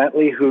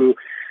accidentally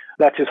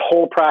that's his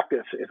whole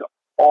practice is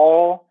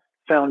all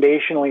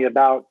foundationally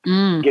about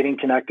getting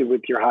connected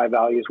with your high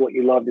values, what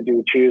you love to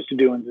do, choose to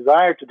do, and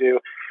desire to do.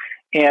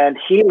 And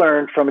he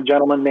learned from a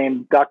gentleman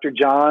named Dr.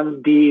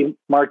 John D.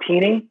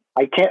 Martini.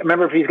 I can't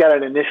remember if he's got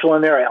an initial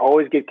in there. I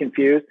always get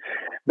confused.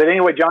 But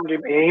anyway,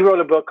 he wrote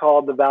a book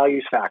called The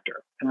Values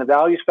Factor. And The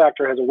Values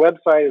Factor has a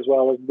website as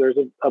well as there's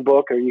a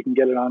book, or you can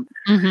get it on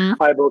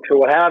iBooks or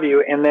what have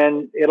you. And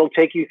then it'll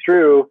take you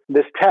through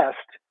this test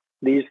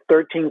these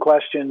 13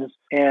 questions.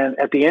 And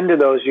at the end of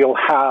those, you'll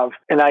have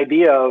an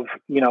idea of,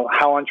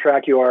 how on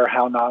track you are,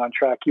 how not on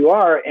track you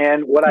are.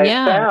 And what I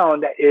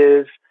found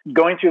is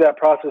going through that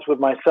process with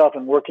myself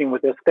and working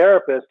with this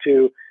therapist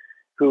who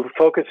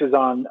focuses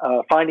on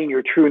finding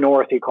your true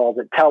north. He calls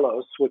it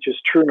telos, which is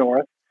true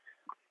north.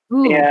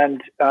 Ooh.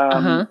 And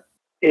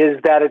is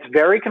that it's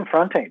very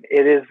confronting.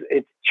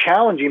 It's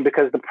challenging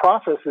because the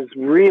process is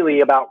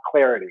really about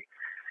clarity.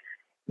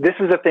 This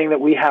is a thing that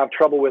we have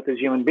trouble with as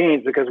human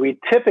beings because we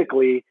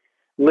typically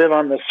live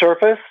on the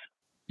surface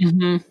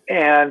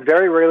and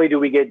very rarely do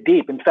we get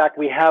deep. In fact,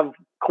 we have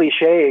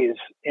cliches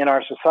in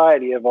our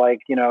society of like,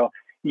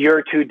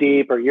 you're too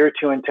deep or you're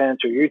too intense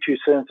or you're too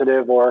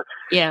sensitive or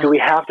do we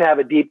have to have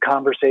a deep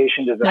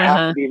conversation? Does it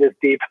have to be this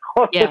deep?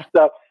 All this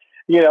stuff,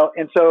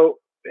 and so,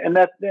 and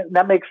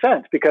that makes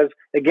sense because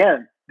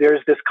again,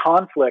 there's this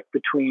conflict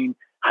between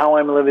how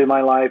I'm living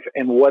my life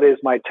and what is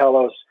my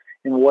telos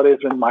and what is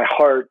in my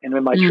heart and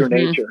in my true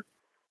nature.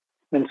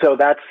 And so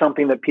that's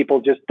something that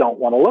people just don't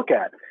want to look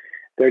at.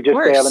 They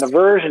have an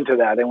aversion to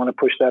that. They want to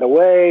push that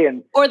away.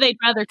 Or they'd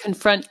rather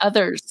confront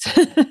others.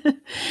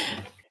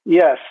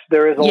 Yes,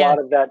 there is a lot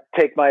of that.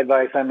 Take my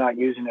advice. I'm not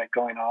using it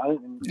going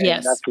on.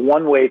 And that's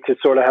one way to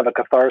sort of have a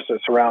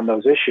catharsis around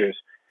those issues.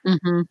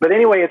 But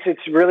anyway,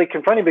 it's really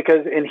confronting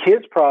because in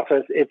his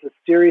process, it's a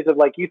series of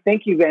like, you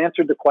think you've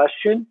answered the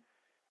question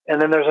and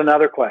then there's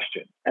another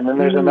question and then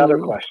there's another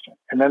question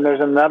and then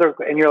there's another,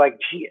 and you're like,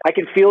 gee, I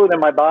can feel it in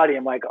my body.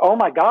 I'm like, oh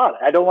my God,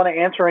 I don't want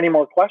to answer any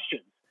more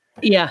questions.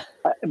 Yeah.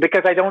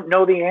 Because I don't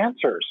know the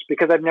answers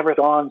because I've never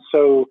gone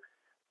to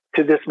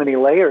this many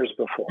layers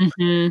before.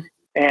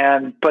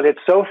 But it's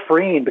so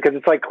freeing because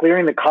it's like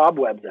clearing the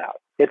cobwebs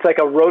out. It's like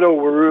a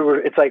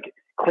roto-woo. It's like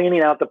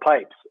cleaning out the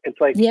pipes. It's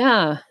like,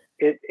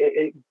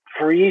 it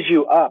frees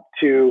you up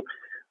to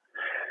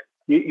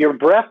your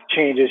breath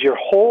changes, your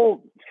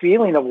whole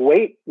feeling of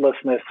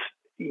weightlessness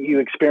you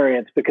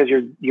experience because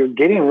you're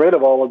getting rid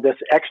of all of this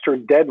extra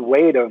dead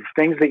weight of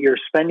things that you're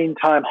spending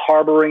time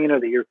harboring or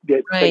that you've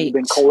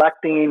been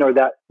collecting or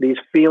that these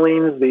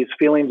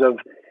feelings of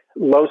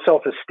low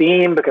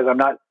self-esteem because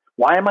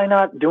why am I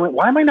not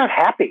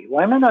happy?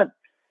 Why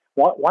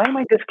am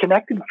I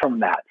disconnected from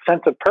that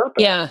sense of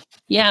purpose?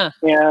 Yeah.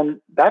 And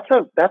that's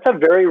a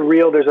very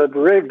real, there's a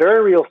very,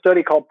 very real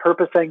study called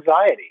purpose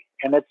anxiety.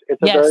 And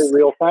it's a very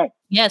real thing.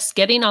 Yes.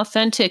 Getting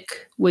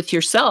authentic with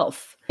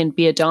yourself can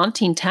be a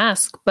daunting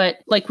task. But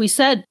like we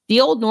said, the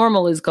old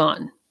normal is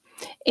gone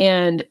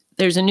and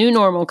there's a new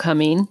normal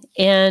coming.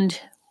 And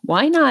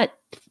why not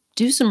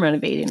do some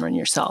renovating on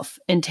yourself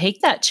and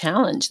take that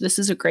challenge? This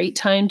is a great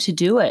time to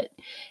do it.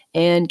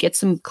 And get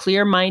some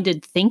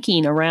clear-minded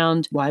thinking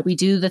around why we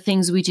do the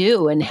things we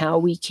do and how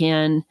we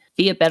can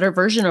be a better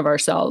version of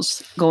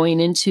ourselves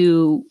going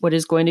into what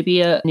is going to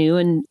be a new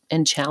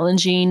and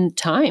challenging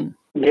time.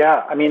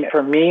 Yeah. I mean,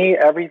 for me,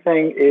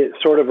 everything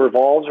sort of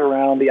revolves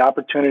around the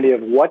opportunity of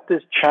what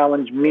does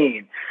challenge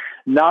mean?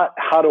 Not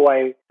how do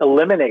I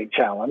eliminate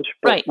challenge,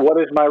 but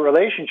what is my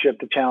relationship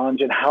to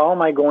challenge and how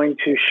am I going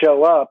to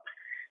show up?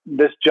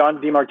 This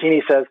John DeMartini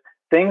says,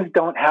 things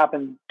don't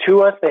happen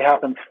to us, they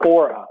happen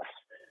for us.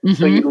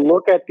 So you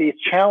look at these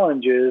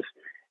challenges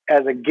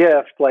as a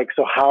gift, like,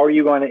 so how are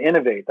you going to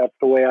innovate? That's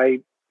the way I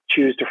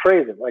choose to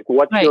phrase it. Like,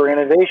 what's your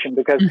innovation?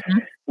 Because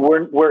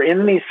we're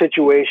in these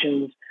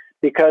situations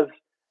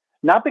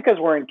not because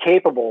we're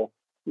incapable.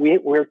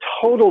 We're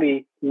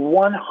totally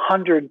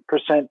 100%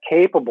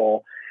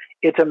 capable.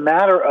 It's a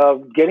matter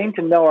of getting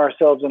to know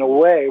ourselves in a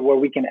way where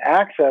we can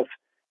access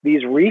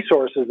these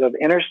resources of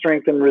inner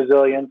strength and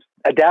resilience,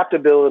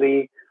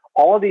 adaptability,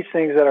 all of these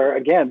things that are,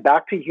 again,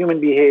 back to human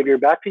behavior,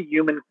 back to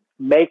human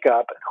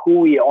makeup, who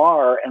we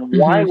are and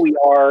why we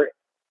are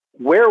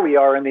where we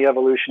are in the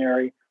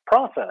evolutionary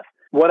process.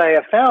 What I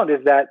have found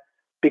is that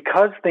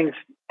because things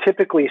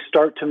typically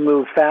start to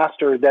move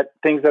faster, that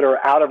things that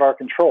are out of our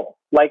control,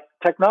 like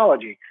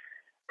technology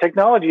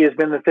has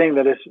been the thing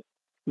that has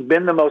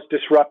been the most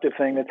disruptive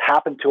thing that's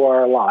happened to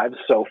our lives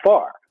so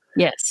far.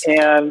 Yes.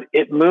 And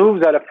it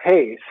moves at a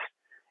pace.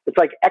 It's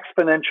like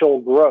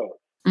exponential growth.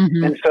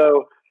 And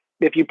so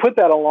if you put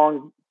that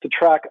along the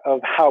track of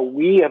how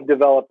we have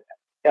developed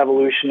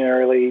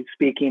evolutionarily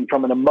speaking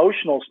from an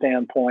emotional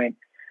standpoint,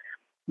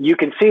 you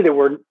can see that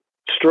we're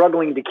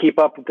struggling to keep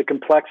up with the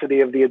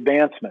complexity of the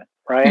advancement,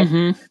 right?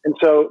 And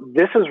so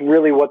this is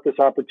really what this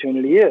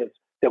opportunity is,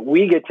 that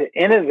we get to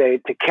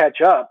innovate to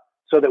catch up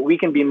so that we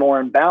can be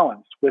more in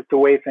balance with the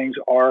way things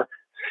are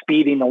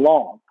speeding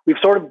along. We've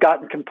sort of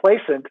gotten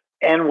complacent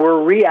and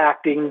we're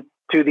reacting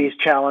to these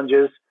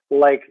challenges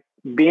like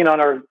being on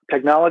our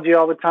technology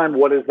all the time.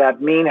 What does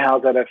that mean? How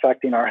is that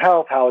affecting our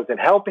health? How is it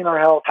helping our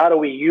health? How do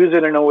we use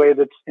it in a way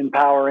that's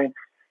empowering?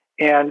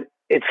 And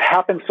it's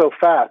happened so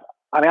fast.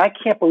 I mean, I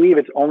can't believe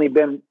it's only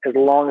been as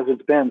long as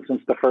it's been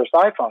since the first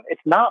iPhone.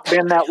 It's not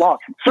been that long.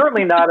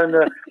 Certainly not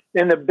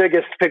in the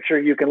biggest picture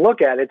you can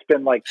look at. It's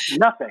been like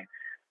nothing,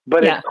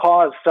 but it's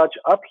caused such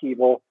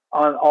upheaval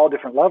on all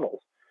different levels.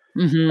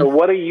 So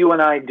what do you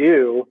and I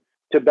do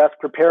to best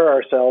prepare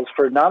ourselves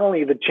for not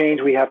only the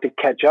change we have to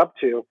catch up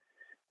to,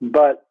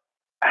 but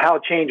how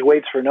change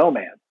waits for no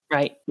man.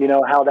 Right.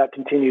 How that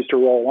continues to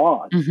roll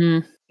on.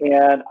 Mm-hmm.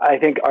 And I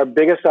think our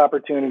biggest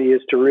opportunity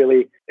is to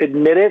really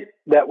admit it,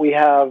 that we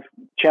have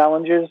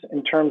challenges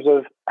in terms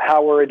of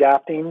how we're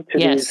adapting to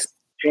these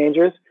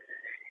changes.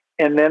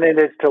 And then it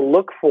is to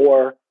look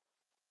for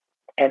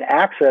and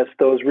access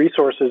those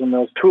resources and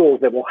those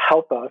tools that will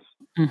help us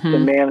to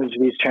manage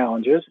these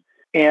challenges.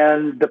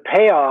 And the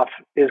payoff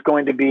is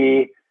going to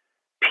be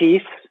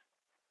peace,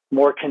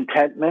 more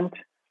contentment,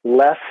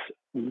 less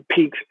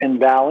peaks and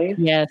valleys,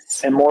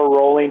 and more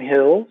rolling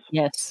hills,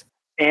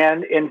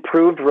 and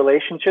improved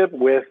relationship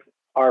with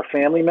our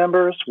family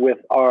members, with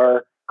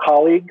our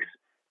colleagues,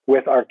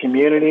 with our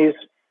communities,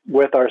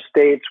 with our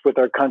states, with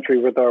our country,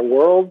 with our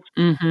world.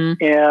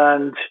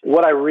 And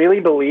what I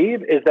really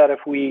believe is that if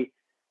we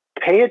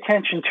pay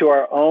attention to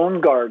our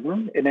own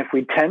garden, and if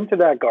we tend to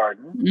that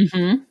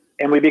garden,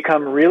 and we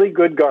become really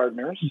good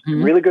gardeners,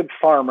 really good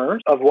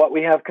farmers of what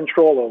we have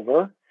control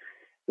over,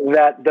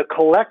 that the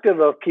collective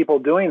of people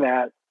doing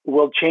that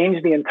will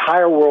change the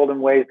entire world in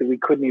ways that we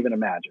couldn't even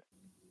imagine.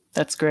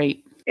 That's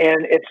great.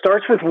 And it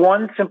starts with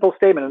one simple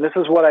statement. And this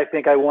is what I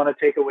think I want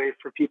to take away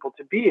for people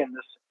to be in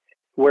this,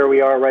 where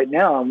we are right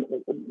now. And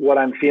what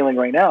I'm feeling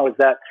right now is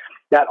that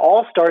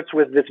all starts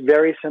with this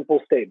very simple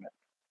statement.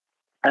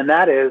 And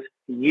that is,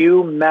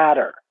 you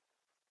matter.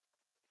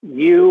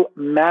 You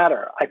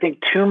matter. I think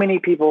too many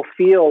people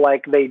feel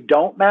like they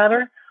don't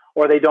matter,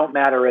 or they don't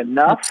matter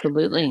enough.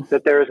 Absolutely.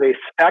 That there is a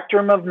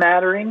spectrum of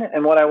mattering.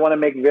 And what I want to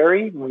make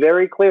very,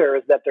 very clear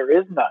is that there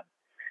is none.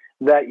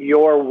 That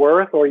your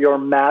worth or your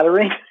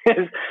mattering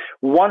is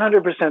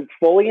 100%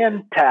 fully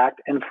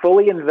intact and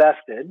fully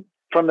invested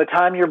from the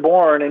time you're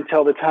born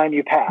until the time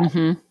you pass.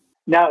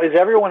 Now, is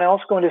everyone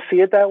else going to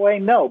see it that way?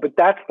 No, but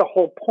that's the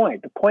whole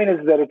point. The point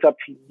is that it's up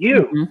to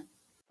you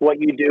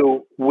what you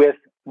do with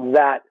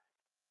that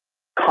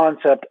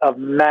concept of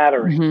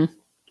mattering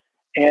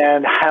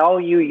and how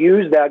you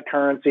use that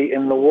currency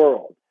in the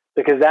world,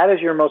 because that is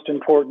your most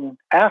important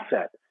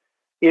asset.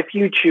 If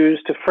you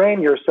choose to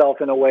frame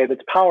yourself in a way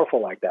that's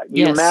powerful like that,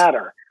 you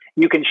matter.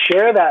 You can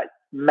share that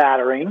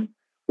mattering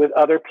with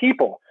other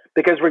people,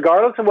 because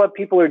regardless of what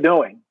people are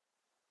doing,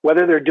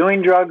 whether they're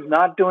doing drugs,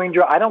 not doing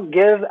drugs, I don't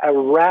give a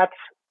rat's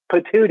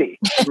patootie,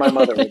 as my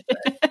mother would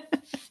say.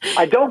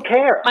 I don't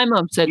care. My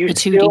mom said you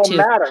patootie still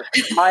matter.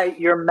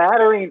 Your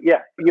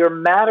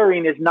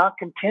mattering is not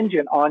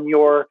contingent on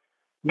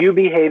you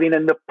behaving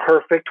in the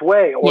perfect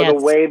way or the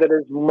way that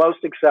is most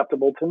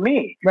acceptable to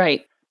me.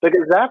 Right.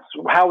 Because that's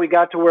how we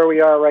got to where we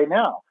are right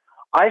now.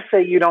 I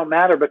say you don't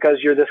matter because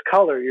you're this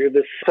color, you're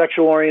this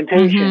sexual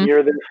orientation,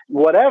 you're this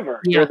whatever,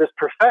 you're this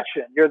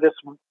profession, you're this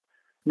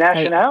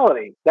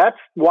nationality. Right. That's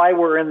why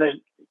we're in the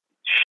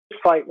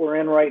fight we're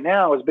in right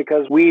now, is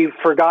because we've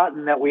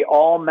forgotten that we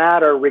all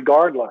matter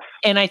regardless.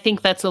 And I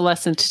think that's a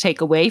lesson to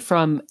take away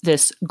from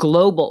this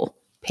global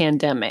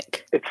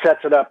pandemic. It sets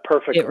it up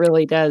perfectly. It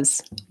really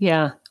does.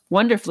 Yeah.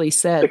 Wonderfully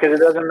said. Because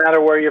it doesn't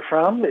matter where you're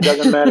from. It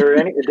doesn't matter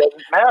it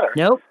doesn't matter.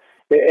 Nope.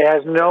 It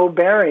has no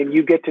bearing.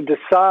 You get to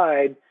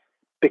decide,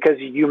 because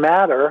you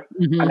matter,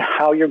 on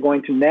how you're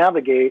going to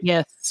navigate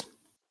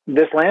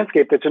this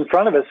landscape that's in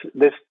front of us,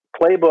 this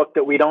playbook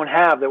that we don't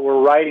have, that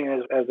we're writing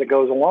as it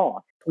goes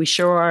along. We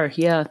sure are.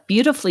 Yeah.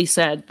 Beautifully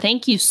said.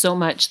 Thank you so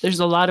much.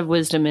 There's a lot of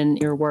wisdom in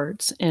your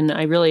words, and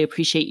I really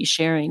appreciate you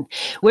sharing.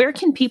 Where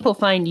can people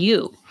find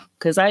you?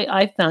 Because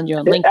I found you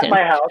on LinkedIn. At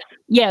my house.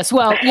 Yes.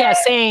 Well, yeah,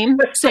 same.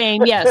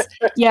 Yes.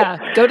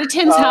 Yeah. Go to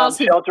Tim's house.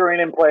 Sheltering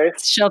in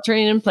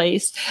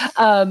place.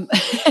 On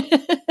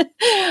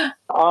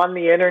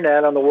the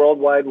internet, on the World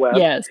Wide Web.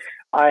 Yes.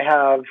 I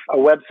have a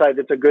website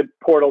that's a good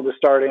portal to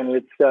start in.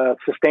 It's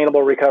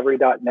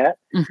sustainablerecovery.net.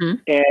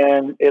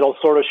 And it'll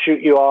sort of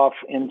shoot you off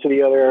into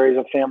the other areas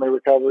of family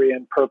recovery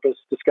and purpose,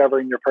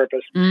 discovering your purpose.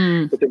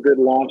 It's a good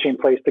launching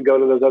place to go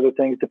to those other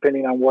things,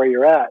 depending on where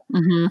you're at.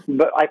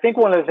 But I think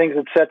one of the things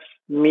that sets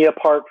me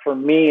apart for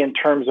me in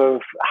terms of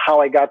how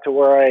I got to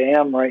where I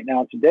am right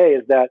now today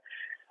is that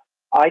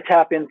I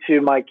tap into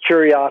my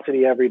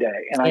curiosity every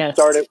day. And I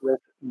start it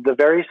with the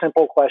very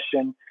simple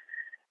question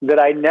that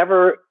I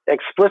never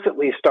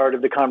explicitly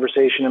started the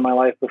conversation in my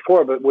life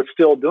before, but was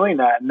still doing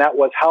that. And that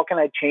was, how can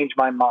I change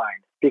my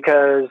mind?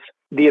 Because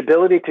the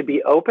ability to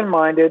be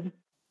open-minded,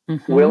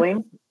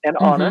 willing, and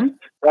honest,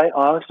 right?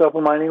 Honest,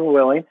 open-minded, and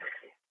willing,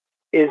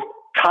 is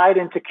tied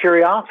into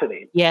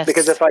curiosity. Yes.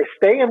 Because if I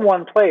stay in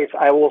one place,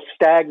 I will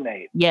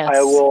stagnate. Yes.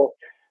 There'll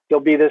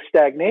be this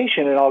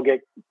stagnation, and I'll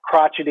get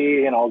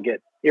crotchety, and I'll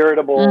get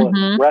irritable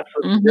and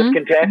restless,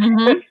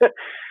 discontent.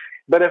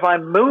 But if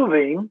I'm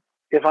moving,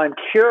 if I'm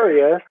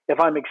curious, if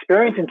I'm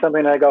experiencing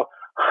something, I go,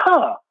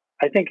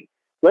 I think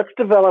let's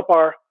develop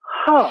our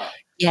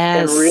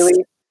and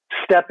really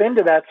step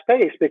into that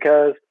space,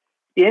 because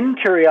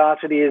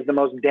incuriosity is the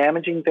most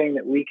damaging thing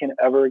that we can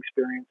ever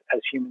experience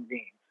as human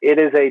beings. It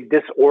is a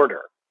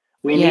disorder.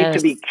 We need to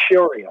be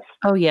curious.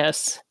 Oh,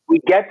 yes. We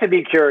get to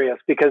be curious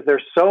because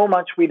there's so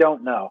much we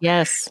don't know.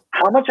 Yes.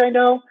 How much I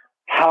know,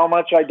 how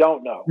much I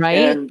don't know. Right.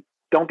 And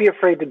don't be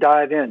afraid to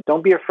dive in.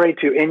 Don't be afraid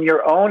to, in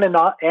your own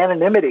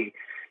anonymity,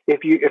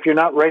 if you're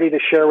not ready to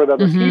share with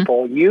other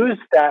people, use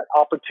that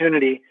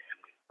opportunity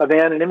of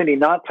anonymity,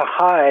 not to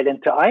hide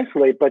and to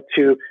isolate, but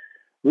to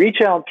reach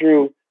out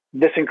through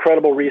this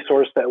incredible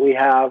resource that we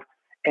have,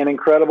 an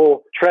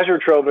incredible treasure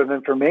trove of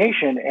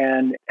information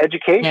and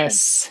education,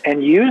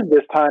 and use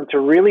this time to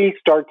really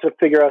start to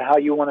figure out how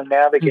you want to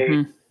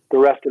navigate the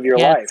rest of your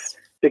life,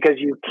 because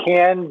you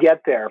can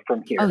get there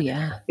from here. Oh,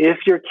 yeah. If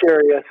you're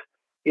curious,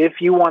 if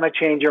you want to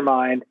change your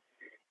mind,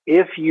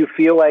 if you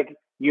feel like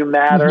you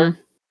matter,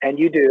 and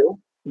you do,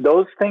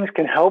 those things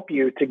can help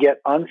you to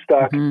get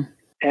unstuck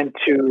and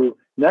to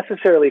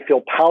necessarily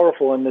feel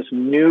powerful in this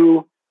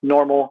new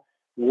normal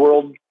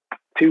world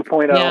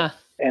 2.0. Yeah.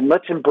 And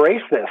let's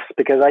embrace this,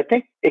 because I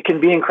think it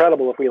can be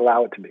incredible if we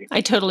allow it to be.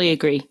 I totally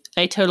agree.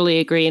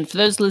 And for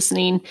those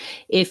listening,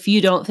 if you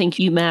don't think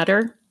you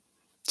matter,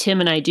 Tim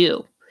and I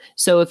do.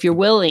 So if you're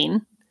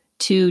willing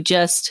to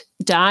just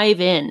dive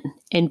in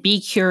and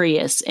be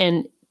curious,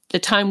 and the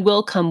time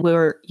will come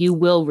where you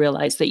will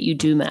realize that you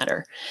do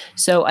matter.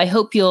 So I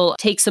hope you'll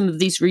take some of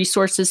these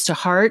resources to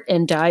heart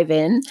and dive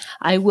in.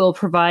 I will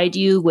provide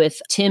you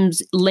with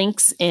Tim's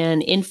links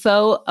and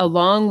info,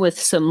 along with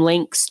some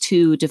links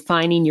to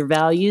defining your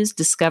values,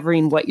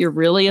 discovering what you're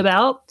really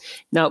about,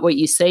 not what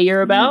you say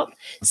you're about.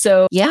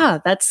 So yeah,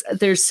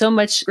 there's so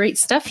much great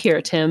stuff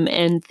here, Tim.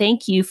 And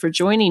thank you for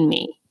joining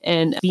me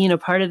and being a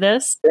part of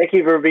this. Thank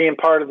you for being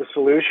part of the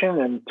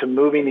solution and to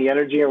moving the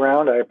energy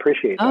around. I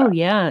appreciate that. Oh,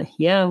 yeah.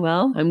 Yeah.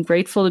 Well, I'm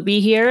grateful to be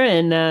here,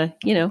 and,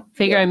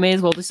 figure I may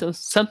as well do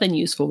something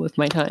useful with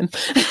my time.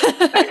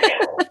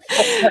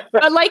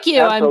 But like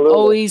you, Absolutely. I'm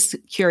always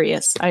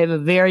curious. I have a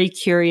very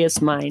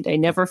curious mind. I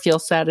never feel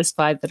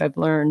satisfied that I've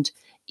learned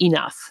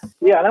enough.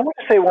 Yeah. And I want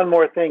to say one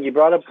more thing. You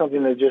brought up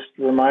something that just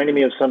reminded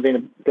me of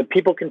something that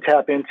people can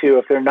tap into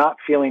if they're not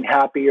feeling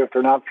happy, or if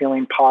they're not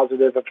feeling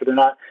positive, if they're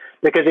not,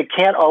 because it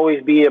can't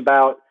always be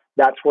about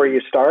that's where you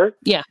start.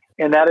 Yeah.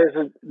 And that is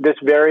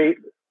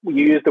you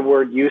use the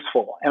word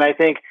useful. And I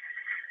think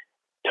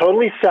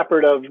totally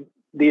separate of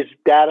these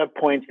data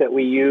points that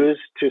we use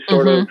to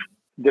sort of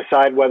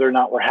decide whether or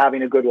not we're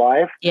having a good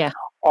life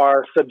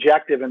are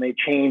subjective, and they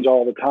change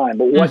all the time.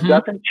 But what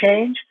doesn't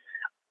change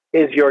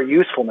is your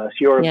usefulness,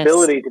 your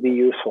ability to be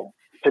useful,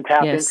 to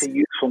tap into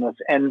usefulness,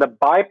 and the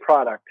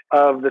byproduct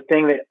of the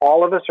thing that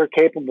all of us are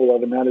capable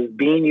of, and that is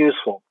being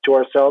useful to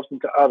ourselves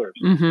and to others.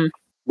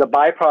 The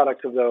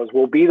byproducts of those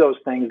will be those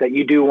things that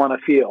you do want to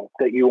feel,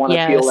 that you want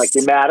to feel like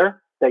you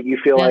matter, that you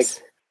feel like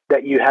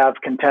that you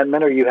have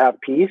contentment or you have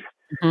peace.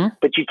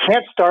 But you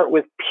can't start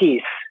with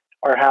peace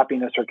or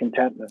happiness or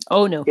contentment.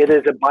 Oh, no. It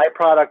is a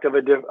byproduct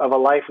of a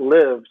life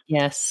lived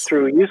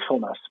through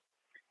usefulness.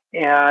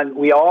 And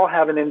we all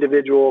have an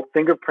individual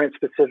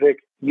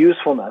fingerprint-specific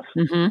usefulness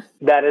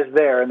that is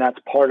there, and that's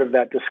part of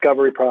that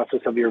discovery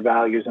process of your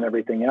values and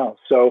everything else.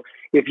 So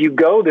if you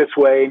go this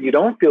way and you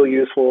don't feel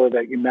useful or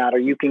that you matter,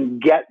 you can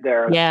get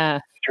there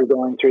through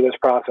going through this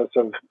process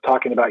of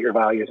talking about your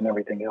values and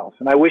everything else.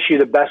 And I wish you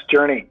the best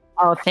journey.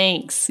 Oh,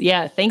 thanks.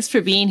 Yeah, thanks for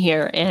being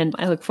here, and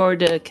I look forward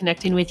to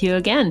connecting with you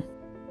again.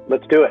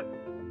 Let's do it.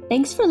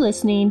 Thanks for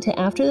listening to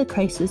After the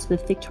Crisis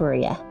with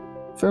Victoria.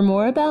 For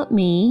more about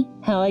me,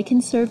 how I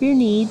can serve your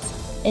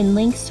needs, and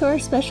links to our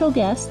special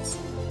guests,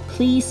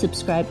 please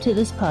subscribe to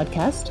this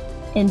podcast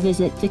and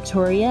visit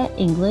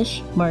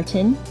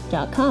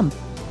victoriaenglishmartin.com.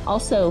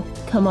 Also,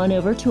 come on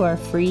over to our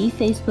free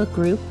Facebook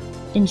group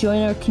and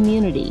join our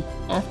community,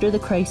 After the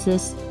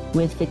Crisis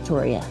with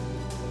Victoria.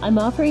 I'm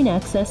offering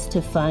access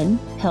to fun,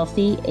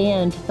 healthy,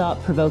 and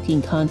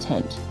thought-provoking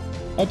content.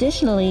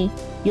 Additionally,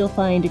 you'll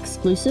find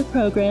exclusive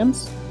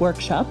programs,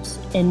 workshops,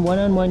 and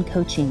one-on-one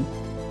coaching.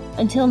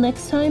 Until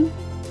next time,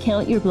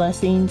 count your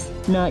blessings,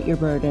 not your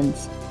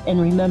burdens.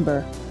 And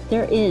remember,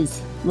 there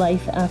is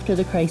life after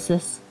the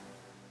crisis.